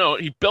 well,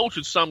 he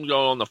belted some guy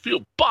on the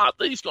field, but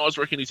these guys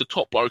reckon he's a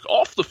top bloke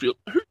off the field.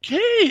 Who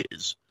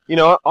cares?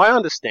 I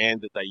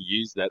understand that they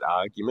use that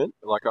argument.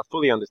 Like, I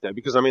fully understand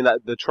because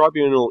that the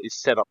tribunal is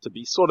set up to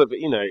be sort of,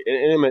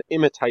 an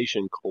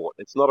imitation court.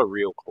 It's not a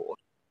real court.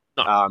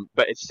 No.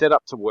 But it's set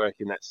up to work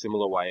in that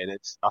similar way, and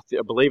I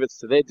believe it's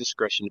to their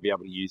discretion to be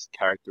able to use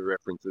character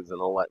references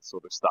and all that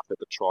sort of stuff at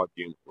the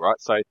tribunal, right?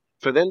 So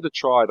for them to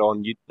try it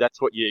on,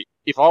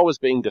 if I was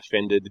being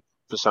defended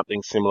for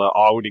something similar,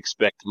 I would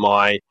expect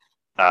my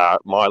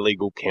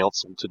legal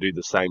counsel to do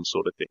the same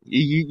sort of thing.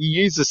 You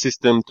use the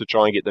system to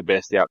try and get the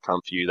best outcome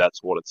for you.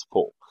 That's what it's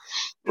for,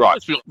 right?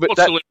 What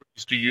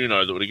celebrities do you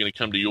know that are going to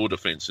come to your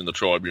defence in the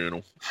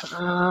tribunal? You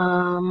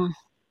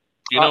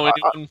know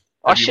anyone?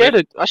 I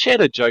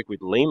shared a joke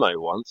with Limo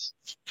once.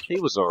 He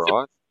was all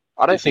right.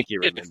 I don't think he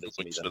remembers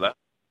me though.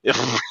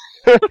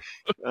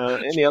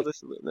 Any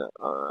others?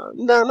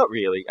 No, not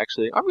really.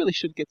 Actually, I really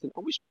should get to.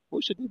 I wish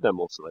we should know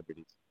more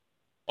celebrities.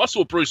 I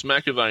saw Bruce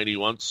McAvaney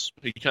once.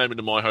 He came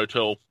into my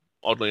hotel,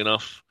 oddly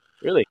enough.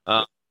 Really?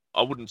 I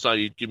wouldn't say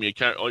he'd give me a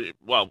character.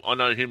 Well, I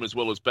know him as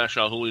well as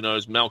Bashar Hooley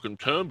knows Malcolm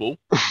Turnbull.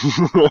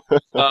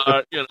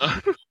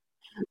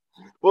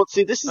 Well,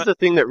 see, this is the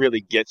thing that really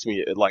gets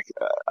me,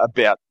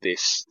 about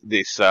this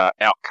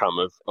outcome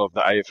of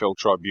the AFL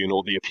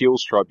tribunal, the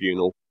appeals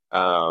tribunal,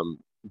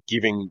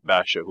 giving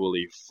Bashar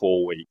Hooley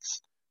 4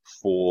 weeks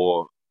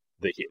for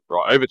the hit,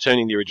 right?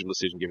 Overturning the original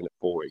decision, giving it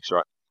 4 weeks,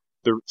 right?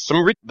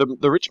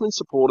 The Richmond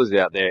supporters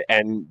out there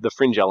and the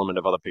fringe element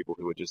of other people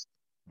who are just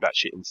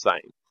batshit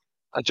insane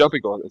are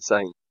jumping on and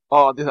saying,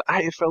 "Oh, the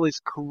AFL is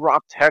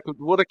corrupt.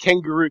 What a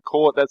kangaroo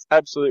court. That's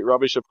absolute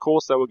rubbish. Of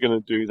course they were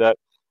going to do that.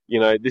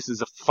 This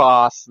is a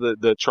farce.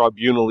 The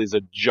tribunal is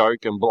a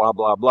joke and blah,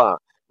 blah, blah."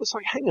 It's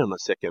like, hang on a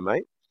second,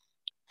 mate.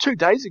 2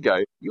 days ago,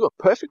 you were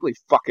perfectly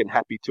fucking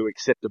happy to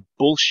accept a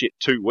bullshit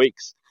 2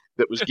 weeks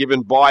that was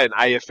given by an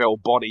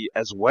AFL body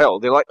as well.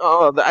 They're like,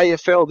 "Oh, the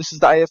AFL, this is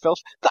the AFL."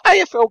 The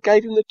AFL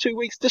gave him the 2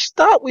 weeks to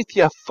start with,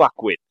 you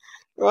fuckwit.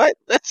 Right?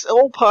 That's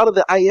all part of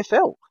the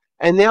AFL.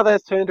 And now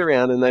they've turned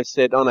around and they've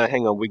said, "Oh no,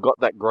 hang on, we got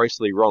that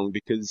grossly wrong,"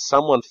 because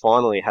someone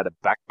finally had a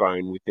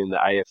backbone within the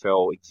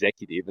AFL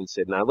executive and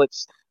said, "No,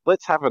 let's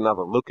have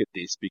another look at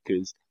this,"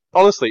 because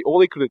honestly,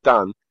 all he could have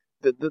done,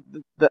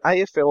 the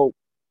AFL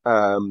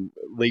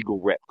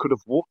legal rep could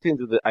have walked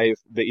into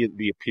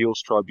the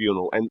appeals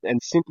tribunal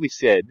and simply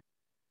said,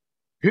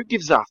 "Who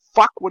gives a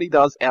fuck what he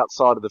does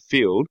outside of the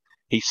field?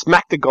 He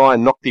smacked a guy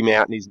and knocked him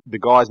out, and the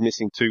guy's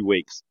missing 2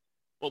 weeks."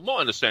 Well, my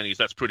understanding is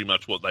that's pretty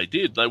much what they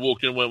did. They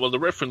walked in and went, well, the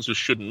references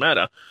shouldn't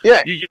matter.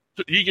 Yeah.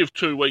 You give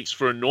 2 weeks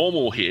for a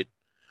normal hit.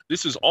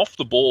 This is off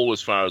the ball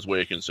as far as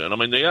we're concerned. I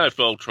mean, the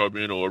AFL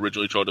tribunal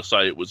originally tried to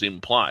say it was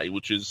in play,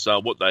 which is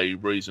what they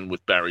reasoned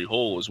with Barry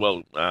Hall as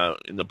well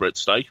in the Brett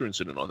Staker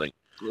incident, I think.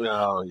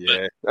 Oh,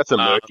 yeah. That's a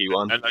murky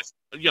one. And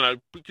they,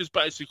 because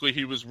basically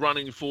he was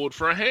running forward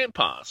for a hand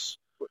pass.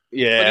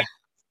 Yeah.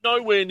 But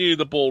nowhere near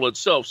the ball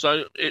itself.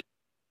 So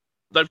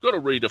they've got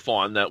to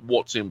redefine that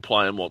what's in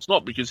play and what's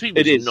not, because he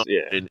was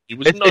nowhere in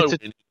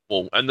the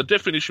ball. And the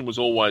definition was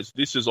always,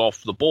 this is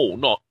off the ball,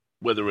 not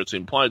whether it's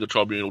in play. The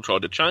tribunal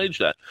tried to change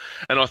that.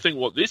 And I think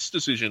what this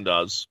decision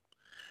does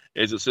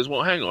is it says,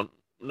 well, hang on,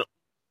 no,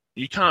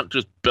 you can't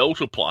just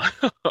belt a player.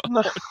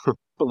 No,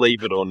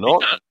 believe it or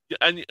not.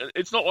 And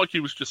it's not like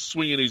he was just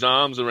swinging his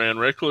arms around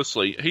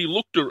recklessly.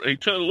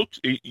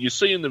 You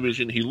see in the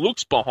vision, he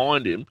looks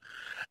behind him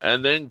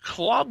and then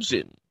clubs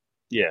him.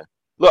 Yeah.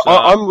 Look,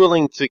 I'm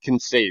willing to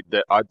concede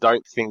that I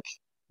don't think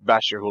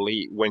Bashar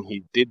Hooley, when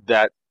he did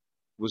that,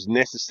 was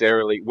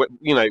necessarily,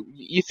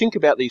 you think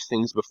about these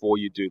things before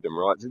you do them,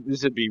 right?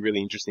 This would be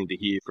really interesting to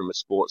hear from a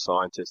sports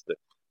scientist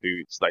who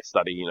they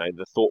study,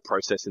 the thought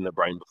process in the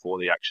brain before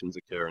the actions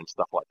occur and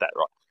stuff like that,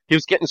 right? He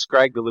was getting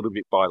scragged a little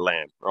bit by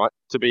Lamb, right?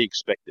 To be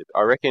expected.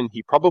 I reckon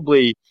he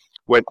probably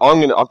went,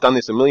 I've done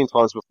this a million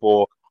times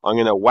before, I'm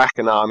going to whack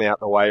an arm out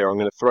the way, or I'm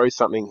going to throw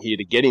something here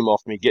to get him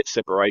off me, get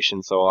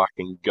separation so I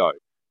can go.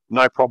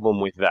 No problem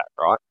with that,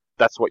 right?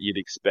 That's what you'd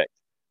expect.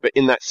 But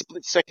in that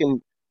split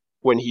second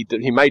when he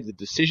made the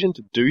decision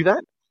to do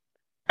that,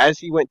 as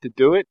he went to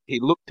do it, he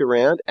looked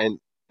around and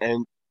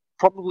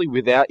probably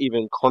without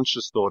even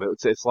conscious thought,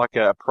 it's like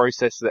a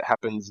process that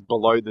happens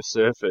below the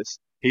surface.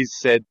 He's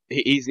said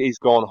he's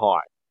gone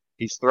high.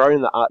 He's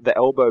thrown the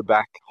elbow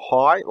back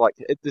high. Like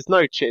there's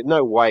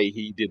no way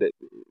he did it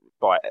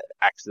by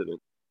accident.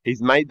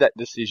 He's made that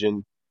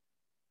decision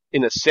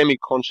in a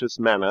semi-conscious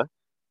manner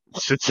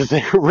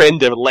to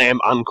render Lamb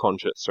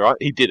unconscious, right?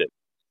 He did it.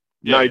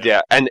 No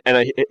doubt. And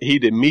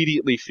he'd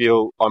immediately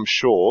feel, I'm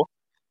sure,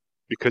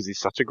 because he's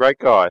such a great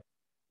guy,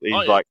 he's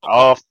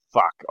oh,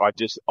 fuck, I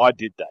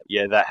did that.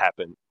 Yeah, that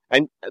happened.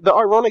 And the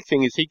ironic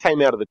thing is he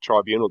came out of the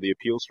tribunal, the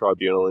appeals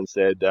tribunal, and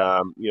said,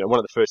 one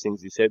of the first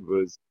things he said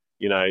was,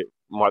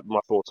 My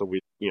thoughts are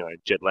with,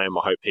 Jed Lamb.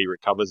 I hope he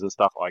recovers and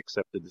stuff. I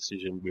accept the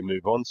decision. We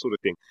move on, sort of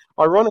thing.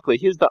 Ironically,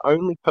 he's the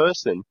only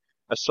person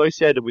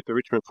associated with the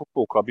Richmond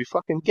Football Club who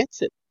fucking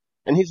gets it.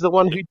 And he's the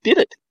one who did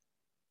it.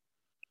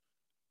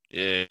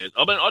 Yeah,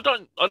 I mean,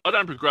 I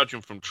don't begrudge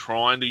him from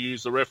trying to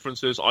use the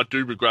references. I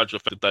do begrudge the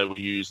fact that they were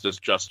used as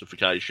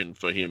justification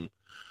for him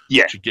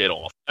to get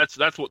off.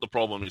 That's what the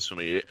problem is for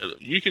me.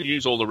 You can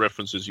use all the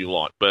references you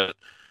like, but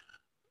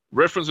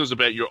references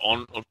about your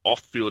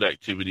off-field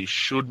activity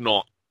should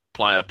not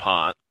play a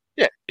part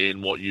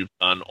in what you've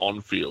done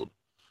on-field.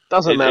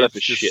 Doesn't matter for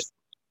shit.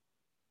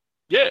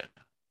 Yeah.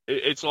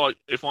 It's like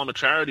if I'm a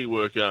charity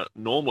worker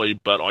normally,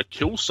 but I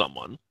kill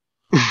someone.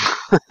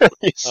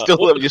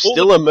 you're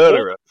still a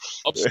murderer.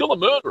 I'm still a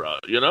murderer.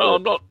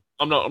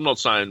 I'm not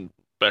saying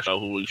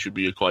Bashar Houli should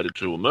be equated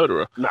to a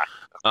murderer. No,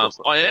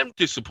 I am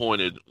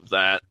disappointed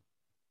that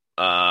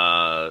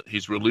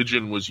his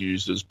religion was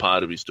used as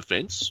part of his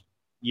defence.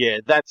 Yeah,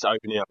 that's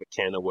opening up a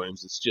can of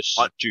worms. It's just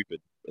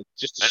stupid. It's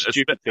just a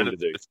stupid thing to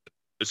do.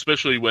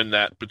 Especially when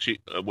that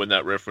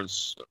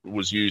reference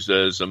was used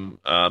as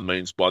a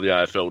means by the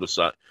AFL to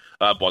say,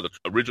 by the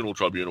original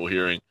tribunal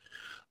hearing,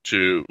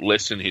 to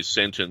lessen his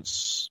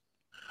sentence.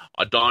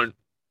 You don't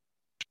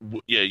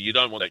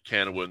want that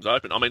can of worms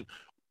open. I mean,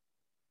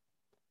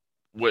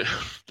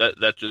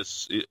 that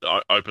just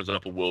opens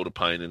up a world of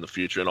pain in the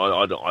future, and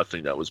I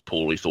think that was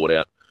poorly thought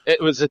out. It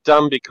was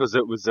dumb because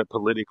it was a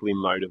politically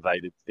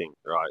motivated thing,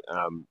 right?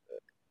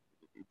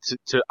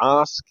 To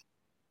ask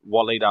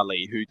Waleed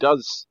Ali, who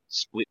does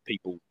split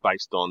people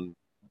based on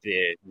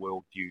their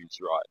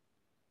worldviews, right?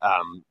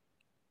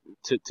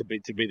 To be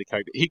the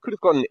coach, he could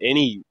have gotten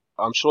any.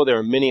 I'm sure there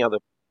are many other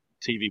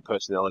TV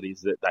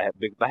personalities that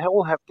they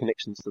all have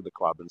connections to the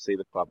club and see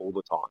the club all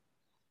the time.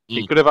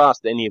 He could have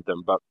asked any of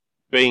them, but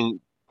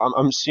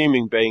I'm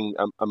assuming being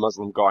a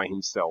Muslim guy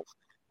himself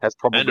has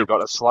probably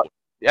got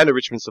and a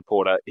Richmond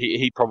supporter,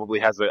 he probably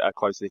has a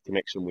closer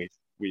connection with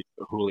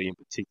Houli in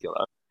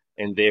particular,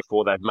 and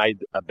therefore they've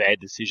made a bad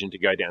decision to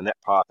go down that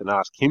path and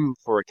ask him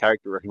for a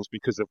character reference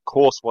because, of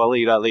course,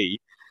 Waleed Ali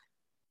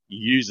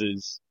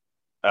uses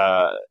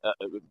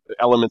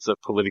elements of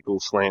political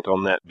slant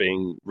on that,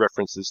 being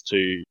references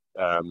to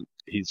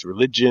his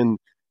religion,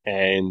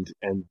 and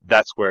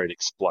that's where it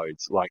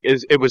explodes. Like,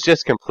 it was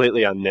just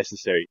completely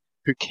unnecessary.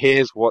 Who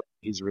cares what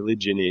his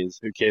religion is?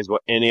 Who cares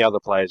what any other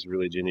player's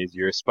religion is?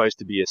 You're supposed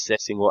to be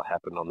assessing what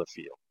happened on the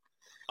field.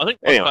 I think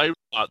my favourite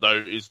part,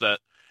 though, is that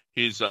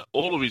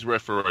all of his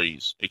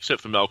referees,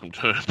 except for Malcolm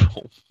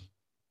Turnbull,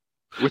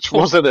 which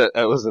wasn't a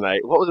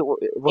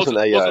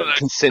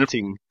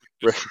consenting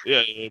referee.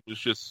 Yeah,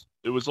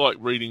 it was like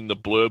reading the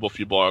blurb off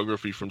your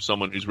biography from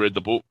someone who's read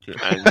the book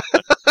and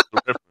the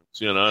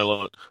reference,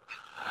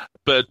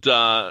 But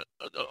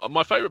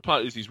my favourite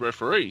part is his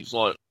referees.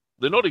 Like,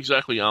 they're not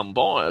exactly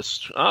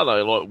unbiased, are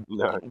they? Like,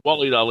 no.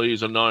 Waleed Ali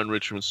is a known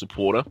Richmond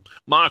supporter.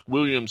 Mark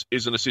Williams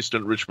is an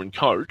assistant Richmond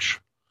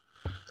coach.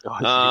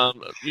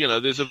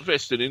 There's a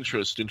vested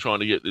interest in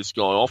trying to get this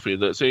guy off here.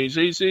 That's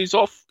his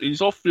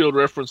off-field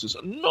references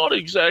are not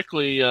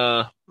exactly.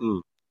 But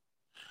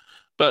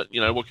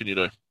what can you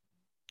do?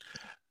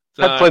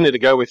 Had plenty to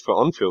go with for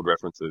on-field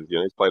references.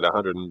 He's played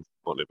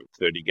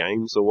 130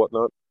 games or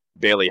whatnot.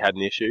 Barely had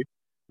an issue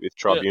with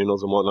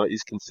tribunals and whatnot.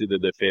 He's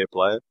considered a fair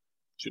player.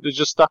 Should have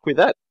just stuck with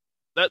that.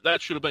 That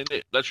should have been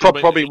it.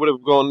 Probably would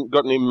have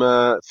gotten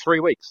him 3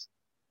 weeks,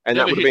 and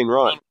that would have been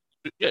right.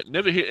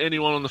 Never hit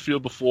anyone on the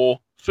field before.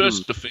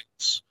 First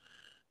defence.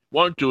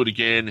 Won't do it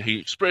again. He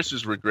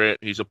expresses regret.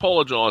 He's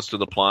apologised to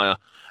the player,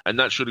 and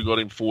that should have got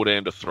him 4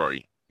 down to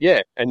 3.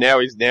 Yeah, and now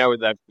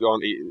they've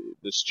gone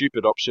the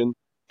stupid option.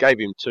 Gave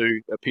him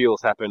 2.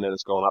 Appeals happened, and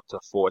it's gone up to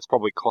 4. It's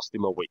probably cost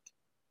him a week.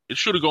 It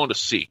should have gone to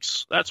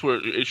 6. That's where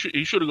he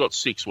should have got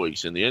 6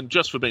 weeks in the end,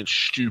 just for being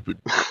stupid.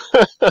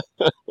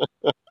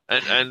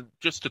 and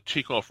just to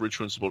tick off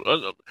Richmond support,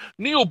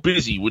 Neil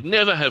Busy would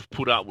never have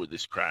put up with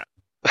this crap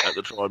at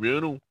the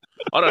tribunal.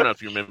 I don't know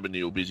if you remember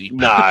Neil Busy.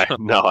 No, I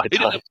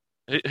don't.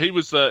 He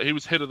was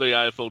head of the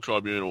AFL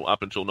tribunal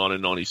up until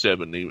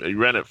 1997. He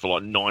ran it for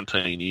like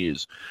 19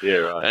 years. Yeah,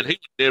 right. And he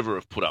would never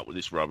have put up with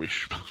this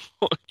rubbish.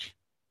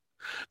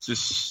 It's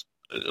just,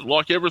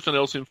 like everything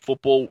else in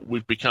football,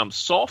 we've become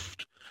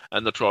soft.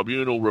 And the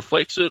tribunal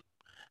reflects it,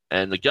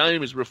 and the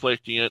game is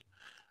reflecting it,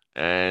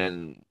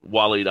 and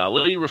Waleed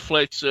Ali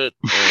reflects it,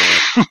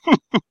 and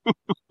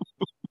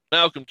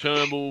Malcolm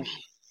Turnbull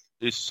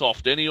is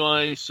soft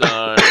anyway, so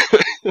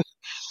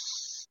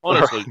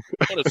honestly,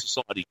 what has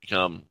society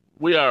become?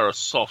 We are a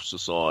soft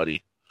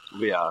society.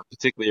 We are,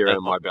 particularly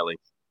around my belly.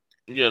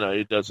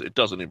 It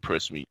doesn't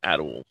impress me at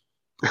all.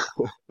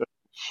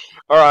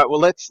 All right, well,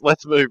 let's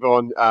move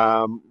on.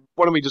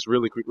 Why don't we just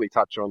really quickly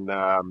touch on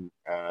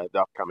the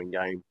upcoming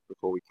game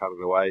before we cut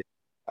it away?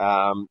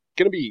 Going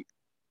to be,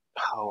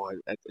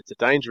 it's a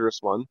dangerous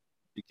one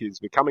because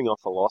we're coming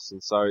off a loss,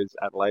 and so is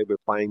Adelaide. We're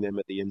playing them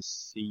at the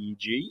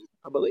MCG,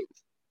 I believe.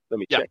 Let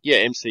me check.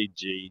 Yeah,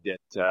 MCG. That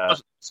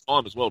it's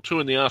time as well.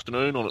 2 PM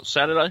on a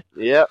Saturday.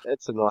 Yeah,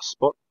 it's a nice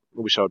spot.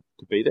 I wish I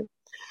could be there.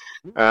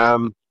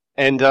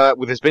 And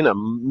there's been a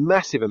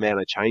massive amount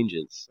of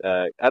changes.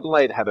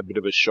 Adelaide had a bit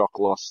of a shock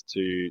loss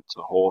to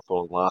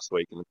Hawthorn last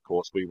week, and of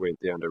course we went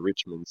down to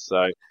Richmond.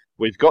 So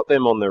we've got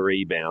them on the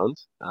rebound,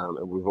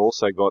 and we've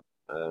also got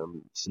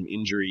some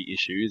injury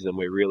issues, and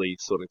we're really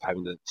sort of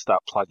having to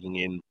start plugging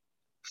in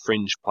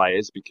fringe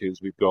players because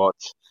we've got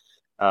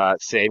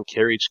Sam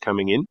Kerridge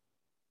coming in.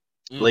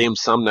 Liam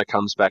Sumner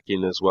comes back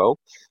in as well.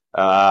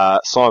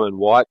 Simon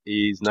White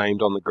is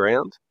named on the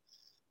ground.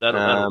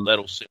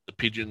 That'll set the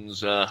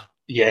Pigeons.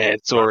 Yeah,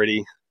 it's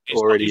already.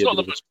 He's not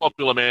the most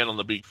popular man on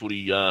the Big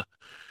Footy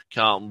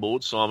Carlton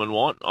board, Simon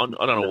White. I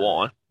don't know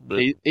why, but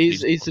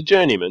he's a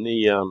journeyman.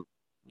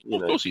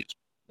 Of course he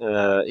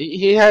is.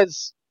 He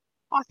has.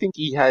 I think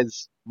he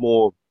has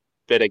more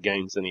better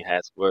games than he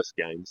has worse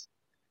games.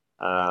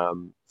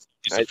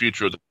 He's the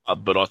future of the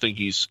club, but I think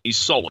he's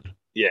solid.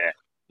 Yeah.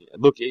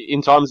 Look,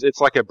 in times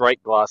it's like a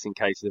break glass in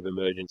case of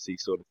emergency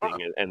sort of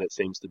thing, and it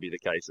seems to be the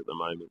case at the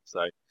moment.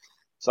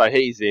 So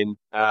he's in.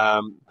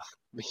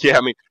 Yeah,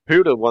 I mean,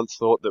 who'd have once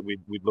thought that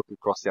we'd look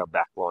across our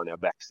back line, our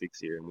back six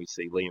here, and we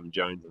see Liam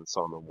Jones and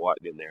Simon White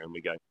in there, and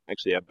we go,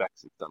 actually, our back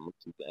six doesn't look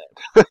too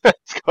bad.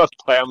 It's got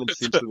Plowman,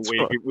 Simpson,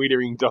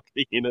 Wiedering,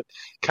 Doherty in it.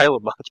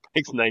 Caleb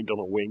Marchbank's named on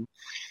a wing.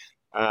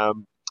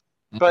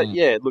 But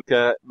yeah, look,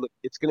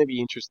 it's going to be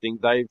interesting.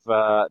 They've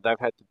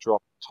had to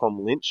drop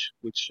Tom Lynch,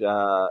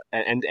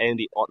 and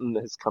Andy Otten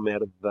has come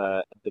out of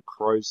the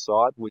Crows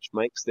side, which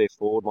makes their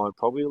forward line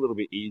probably a little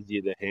bit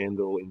easier to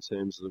handle in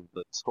terms of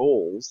the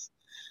tools.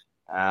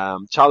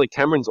 Charlie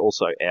Cameron's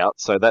also out,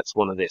 so that's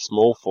one of their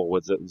small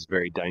forwards that was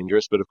very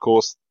dangerous. But of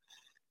course,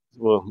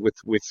 well,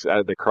 with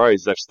the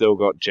Crows, they've still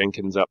got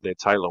Jenkins up there,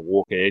 Taylor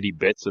Walker, Eddie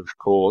Betts, of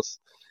course.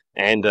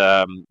 And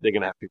they're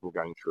going to have people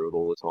going through it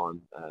all the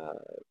time.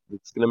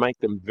 It's going to make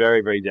them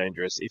very, very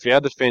dangerous. If our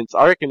defence,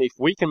 I reckon if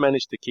we can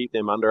manage to keep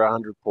them under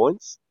 100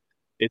 points,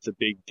 it's a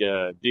big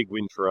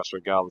win for us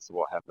regardless of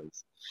what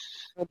happens.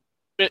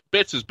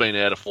 Betts has been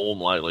out of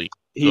form lately.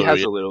 He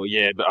has a little,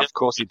 yeah, but of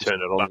course he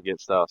turned it on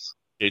against us.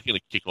 Yeah, he's going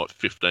to kick like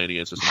 15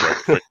 against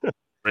us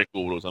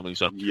record or something.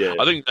 So yeah.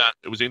 I think that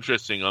it was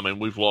interesting. I mean,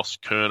 we've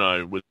lost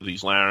Curnow with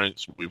his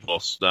larynx. We've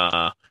lost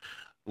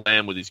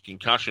Lamb with his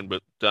concussion,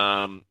 but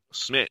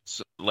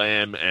Smets,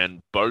 Lamb,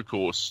 and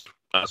Bokhorst,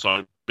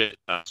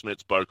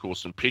 Smets,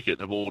 Bokhorst, and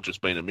Pickett have all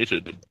just been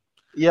omitted.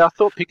 Yeah, I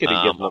thought Pickett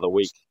would get another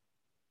week.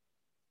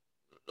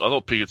 I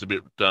thought Pickett's a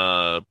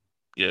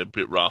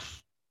bit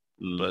rough,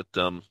 but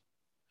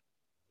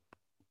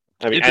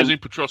interesting.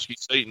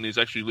 Petrosky-Seaton is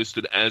actually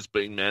listed as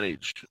being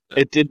managed.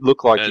 It did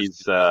look like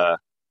he's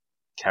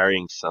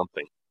carrying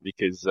something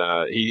because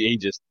he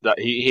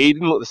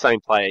didn't look the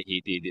same player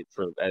he did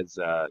as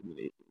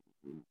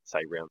say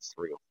rounds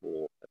 3 or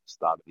 4 at the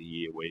start of the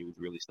year where he was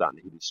really starting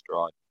to hit his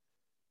stride.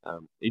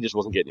 He just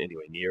wasn't getting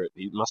anywhere near it.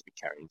 He must be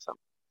carrying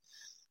something.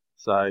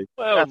 So,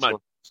 mate,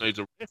 needs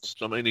a rest.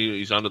 I mean,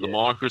 he's under the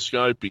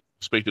microscope. He's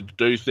expected to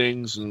do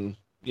things, and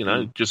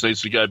just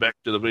needs to go back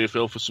to the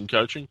VFL for some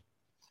coaching.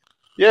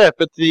 Yeah,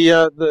 but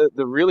the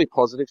really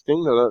positive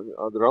thing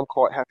that I'm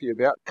quite happy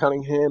about,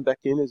 Cunningham back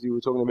in, as you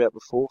were talking about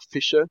before,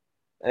 Fisher,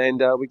 and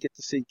we get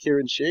to see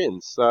Kieran Sheehan.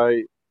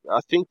 So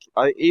I think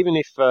even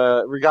if,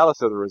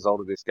 regardless of the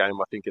result of this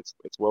game, I think it's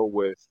well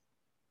worth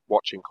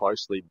watching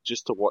closely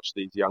just to watch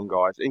these young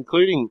guys,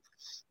 including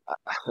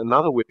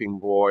another whipping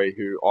boy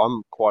who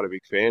I'm quite a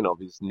big fan of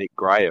is Nick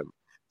Graham.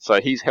 So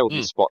he's held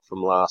his spot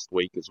from last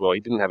week as well. He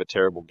didn't have a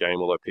terrible game,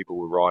 although people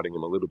were riding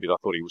him a little bit. I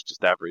thought he was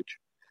just average.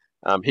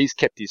 He's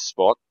kept his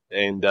spot,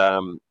 and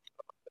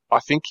I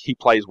think he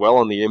plays well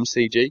on the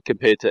MCG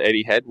compared to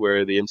Eddie Had,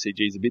 where the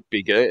MCG is a bit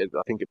bigger.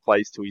 I think it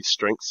plays to his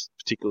strengths,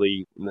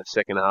 particularly in the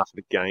second half of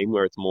the game,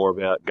 where it's more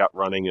about gut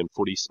running and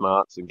footy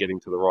smarts and getting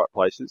to the right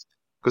places.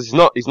 Because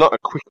he's not a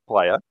quick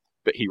player,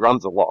 but he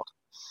runs a lot.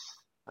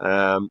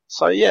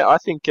 So yeah, I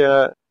think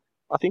the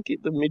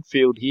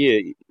midfield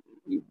here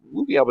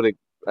we'll be able to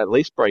at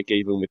least break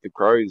even with the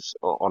Crows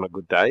on a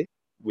good day,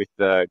 with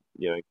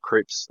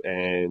Cripps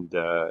and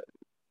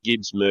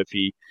Gibbs,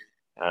 Murphy.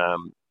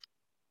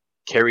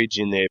 Kerridge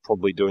in there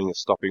probably doing a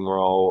stopping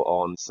role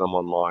on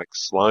someone like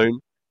Sloan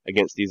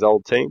against his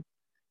old team.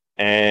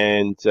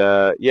 And,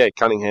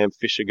 Cunningham,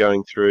 Fisher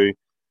going through,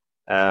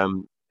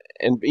 and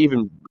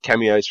even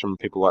cameos from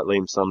people like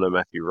Liam Sumner,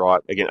 Matthew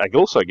Wright,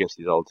 also against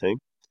his old team.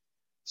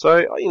 So,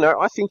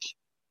 I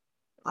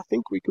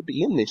think we could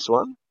be in this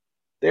one.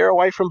 They're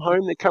away from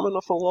home. They're coming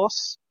off a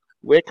loss.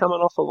 We're coming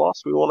off a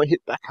loss. We want to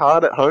hit back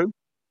hard at home.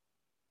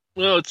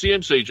 Well, it's the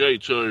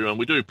MCG too, and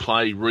we do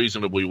play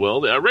reasonably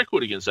well. Our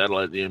record against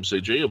Adelaide at the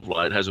MCG of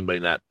late hasn't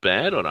been that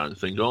bad, I don't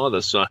think,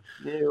 either. So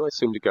yeah, we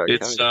seem to go.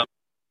 It's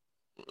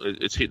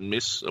hit and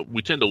miss.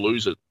 We tend to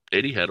lose at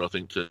Etihad, I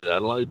think, to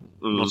Adelaide,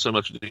 not so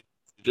much at the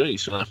MCG.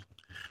 So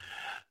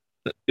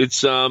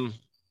it's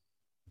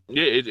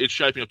it's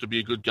shaping up to be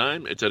a good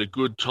game. It's at a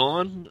good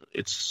time.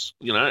 It's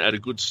at a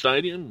good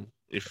stadium.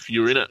 If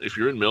you're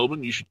in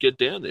Melbourne, you should get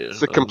down there. It's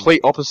the complete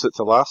opposite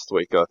to last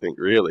week, I think,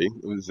 really.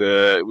 It was,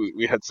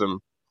 we had some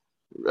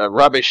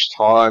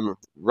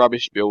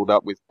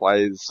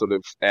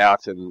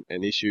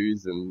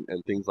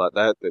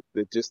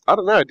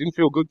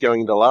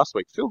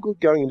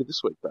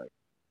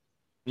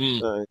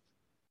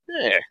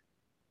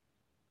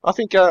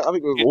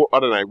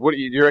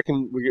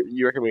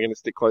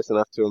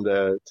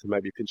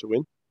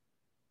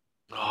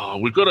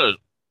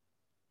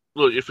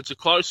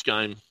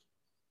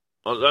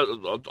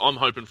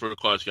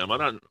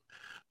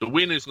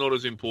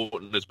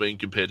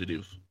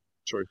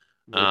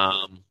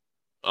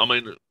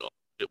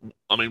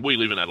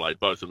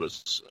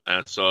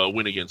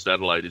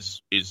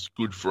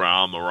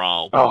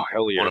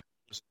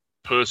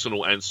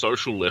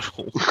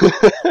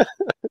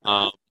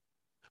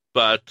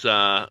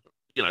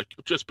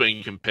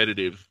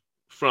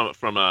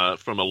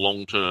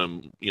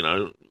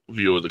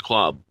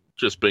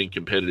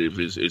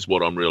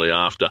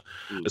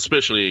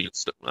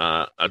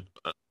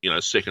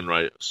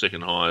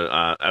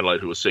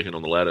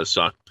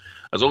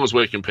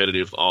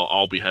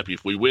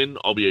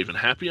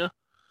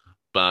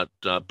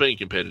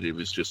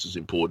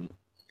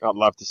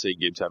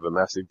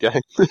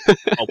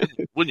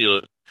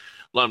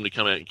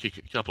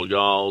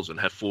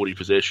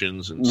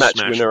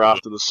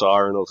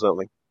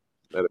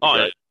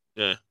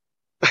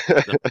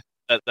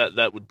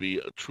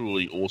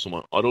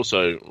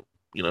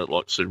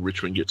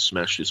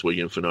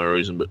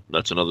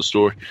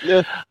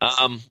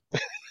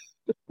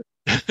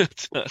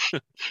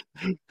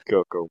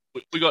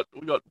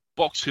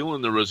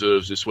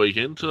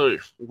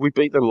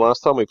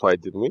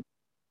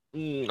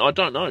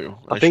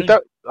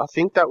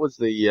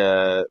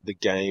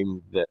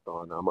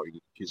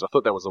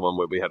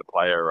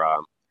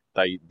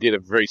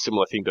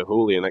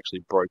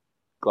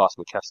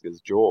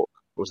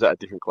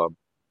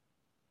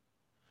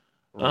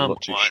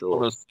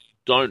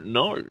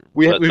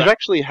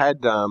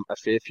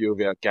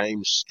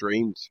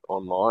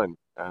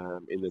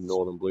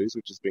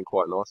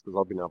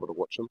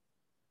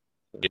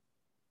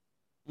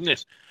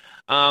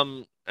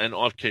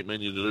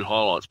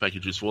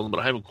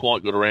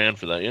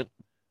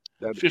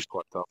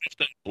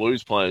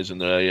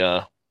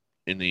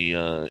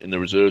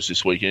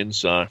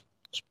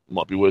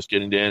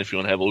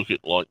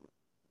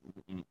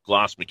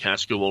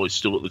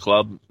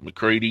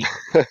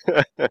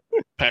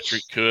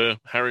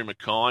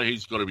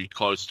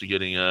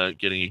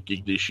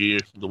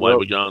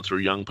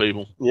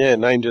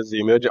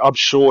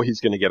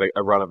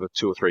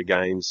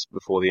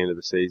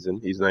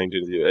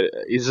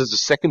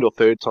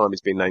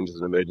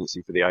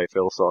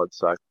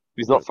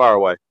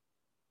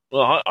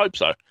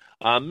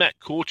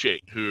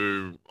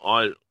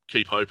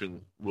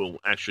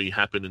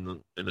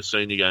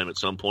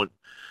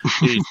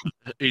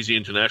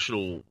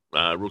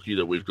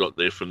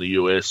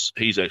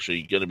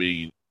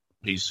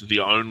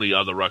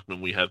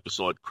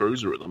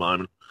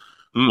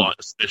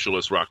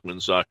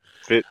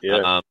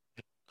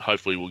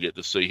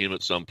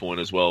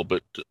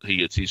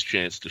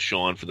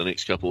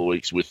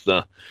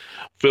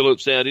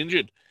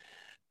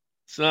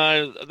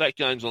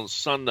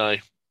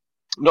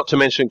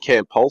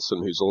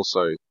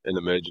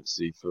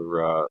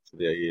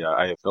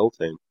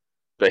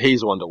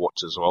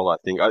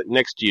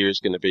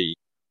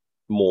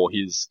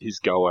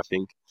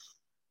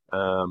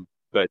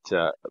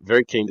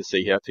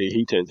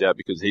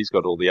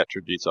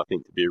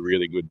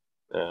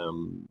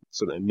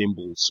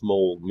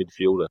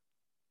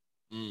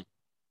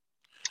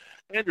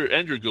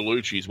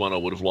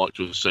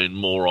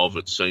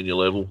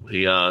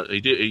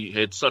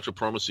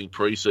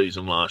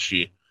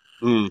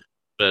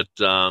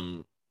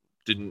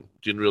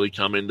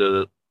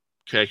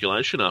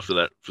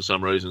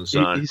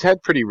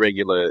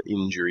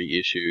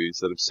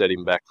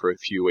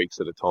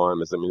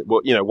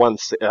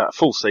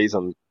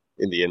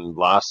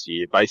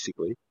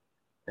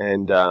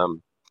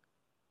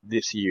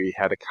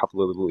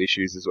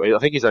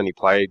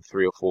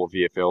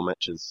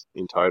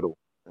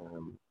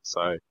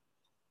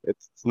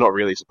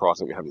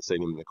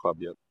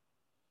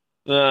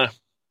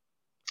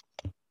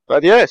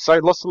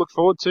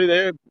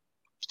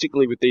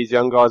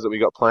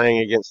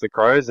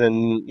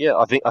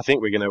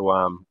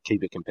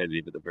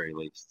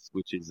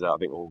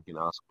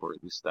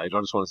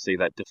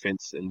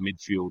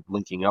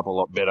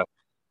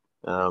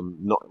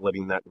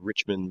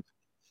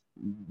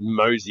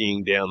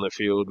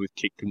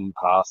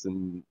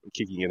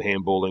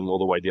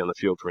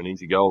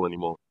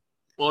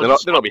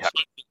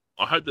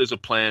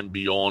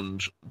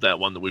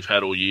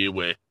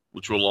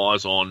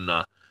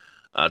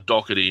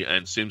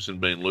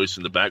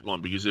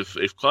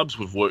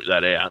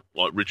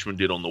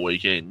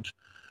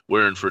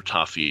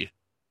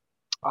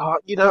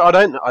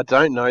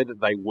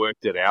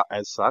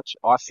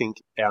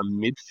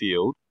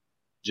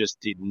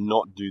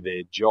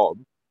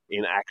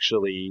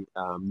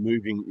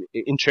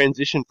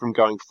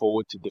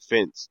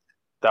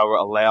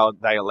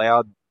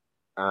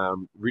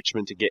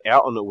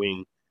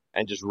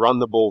and just run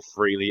the ball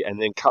freely,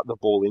 and then cut the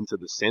ball into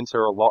the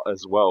centre a lot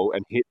as well,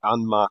 and hit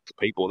unmarked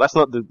people. That's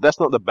not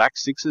the back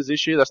six's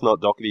issue. That's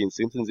not Doherty and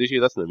Simpson's issue.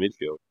 That's the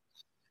midfield.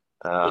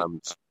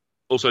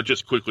 Also,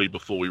 just quickly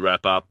before we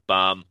wrap up,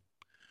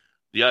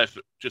 the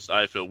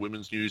AFL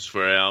women's news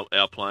for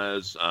our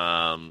players.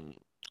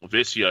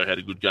 Vesio had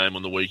a good game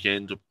on the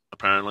weekend,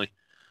 apparently,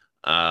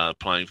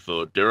 playing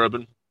for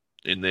Darebin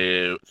in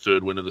their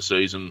third win of the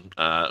season.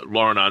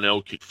 Lauren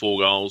Arnell kicked 4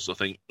 goals, I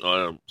think,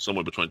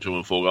 somewhere between 2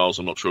 and 4 goals.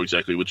 I'm not sure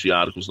exactly which. The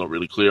article's not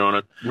really clear on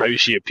it. Maybe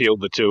she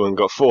appealed the 2 and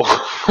got 4.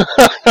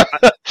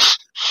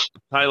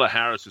 Taylor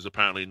Harris is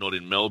apparently not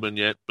in Melbourne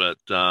yet, but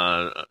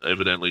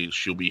evidently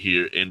she'll be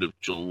here end of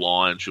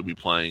July and she'll be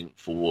playing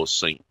for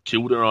St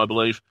Kilda, I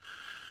believe.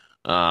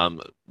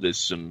 There's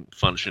some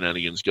fun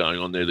shenanigans going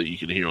on there that you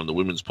can hear on the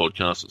women's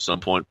podcast at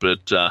some point.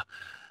 But,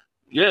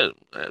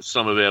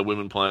 some of our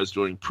women players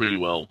doing pretty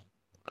well.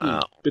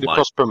 Bit of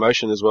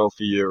cross-promotion as well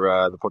for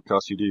your the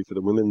podcast you do for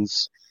the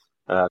women's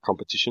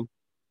competition.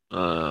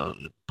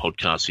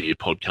 Podcast here,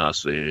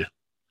 podcast there.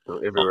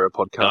 Everywhere a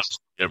podcast.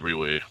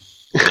 Everywhere.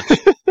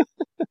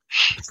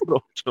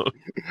 All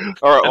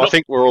right, well, I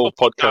think we're all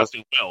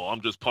podcasting. Well,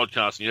 I'm just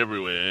podcasting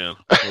everywhere.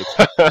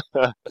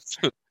 Yeah.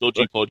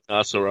 Dodgy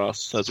podcasts are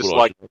us. That's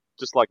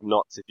just like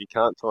knots. If you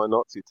can't tie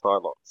knots, you tie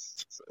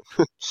lots.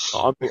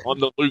 So. I'm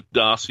the Luke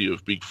Darcy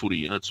of Big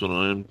Footy. That's what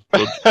I am.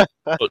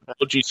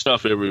 Dodgy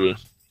stuff everywhere.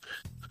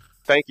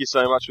 Thank you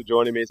so much for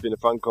joining me. It's been a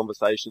fun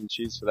conversation.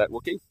 Cheers for that,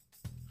 Wookie.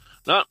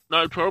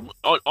 No problem.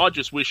 I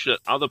just wish that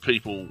other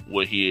people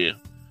were here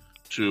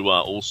to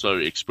also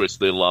express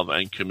their love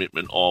and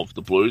commitment of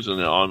the Blues, and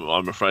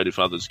I'm afraid if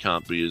others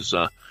can't be as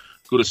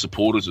good as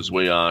supporters as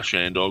we are,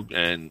 Shandog,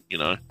 and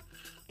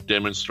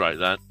demonstrate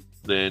that,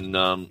 then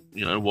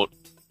what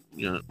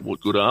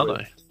good are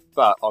they?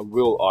 But I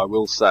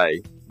will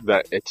say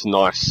that it's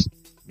nice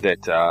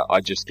that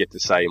I just get to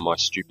say my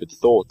stupid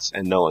thoughts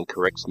and no one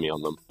corrects me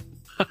on them,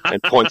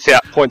 and points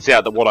out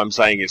that what I'm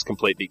saying is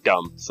completely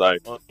dumb. So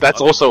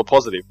that's also a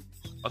positive.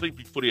 I think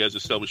Big Footy has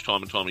established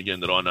time and time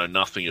again that I know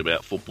nothing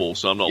about football,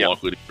 so I'm not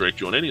likely to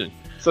correct you on anything.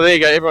 So there you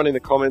go. Everyone in the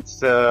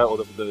comments or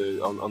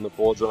on the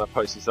boards when I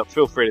post this up,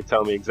 feel free to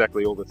tell me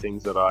exactly all the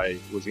things that I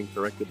was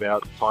incorrect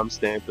about,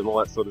 timestamped and all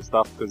that sort of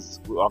stuff, because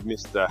I've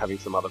missed having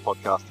some other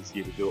podcasters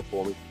here to do it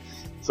for me.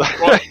 So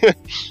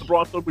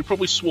right, we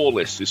probably swore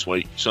less this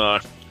week, so...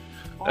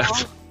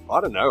 I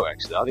don't know,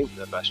 actually. I think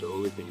the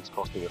Bashir thing is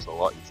costing us a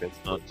lot in sense.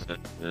 Okay.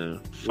 Yeah,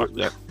 fuck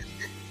that.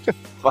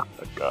 Fuck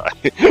that guy.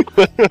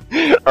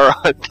 All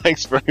right,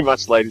 thanks very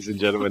much, ladies and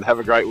gentlemen. Have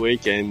a great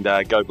week and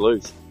go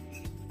Blues.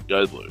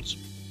 Go Blues.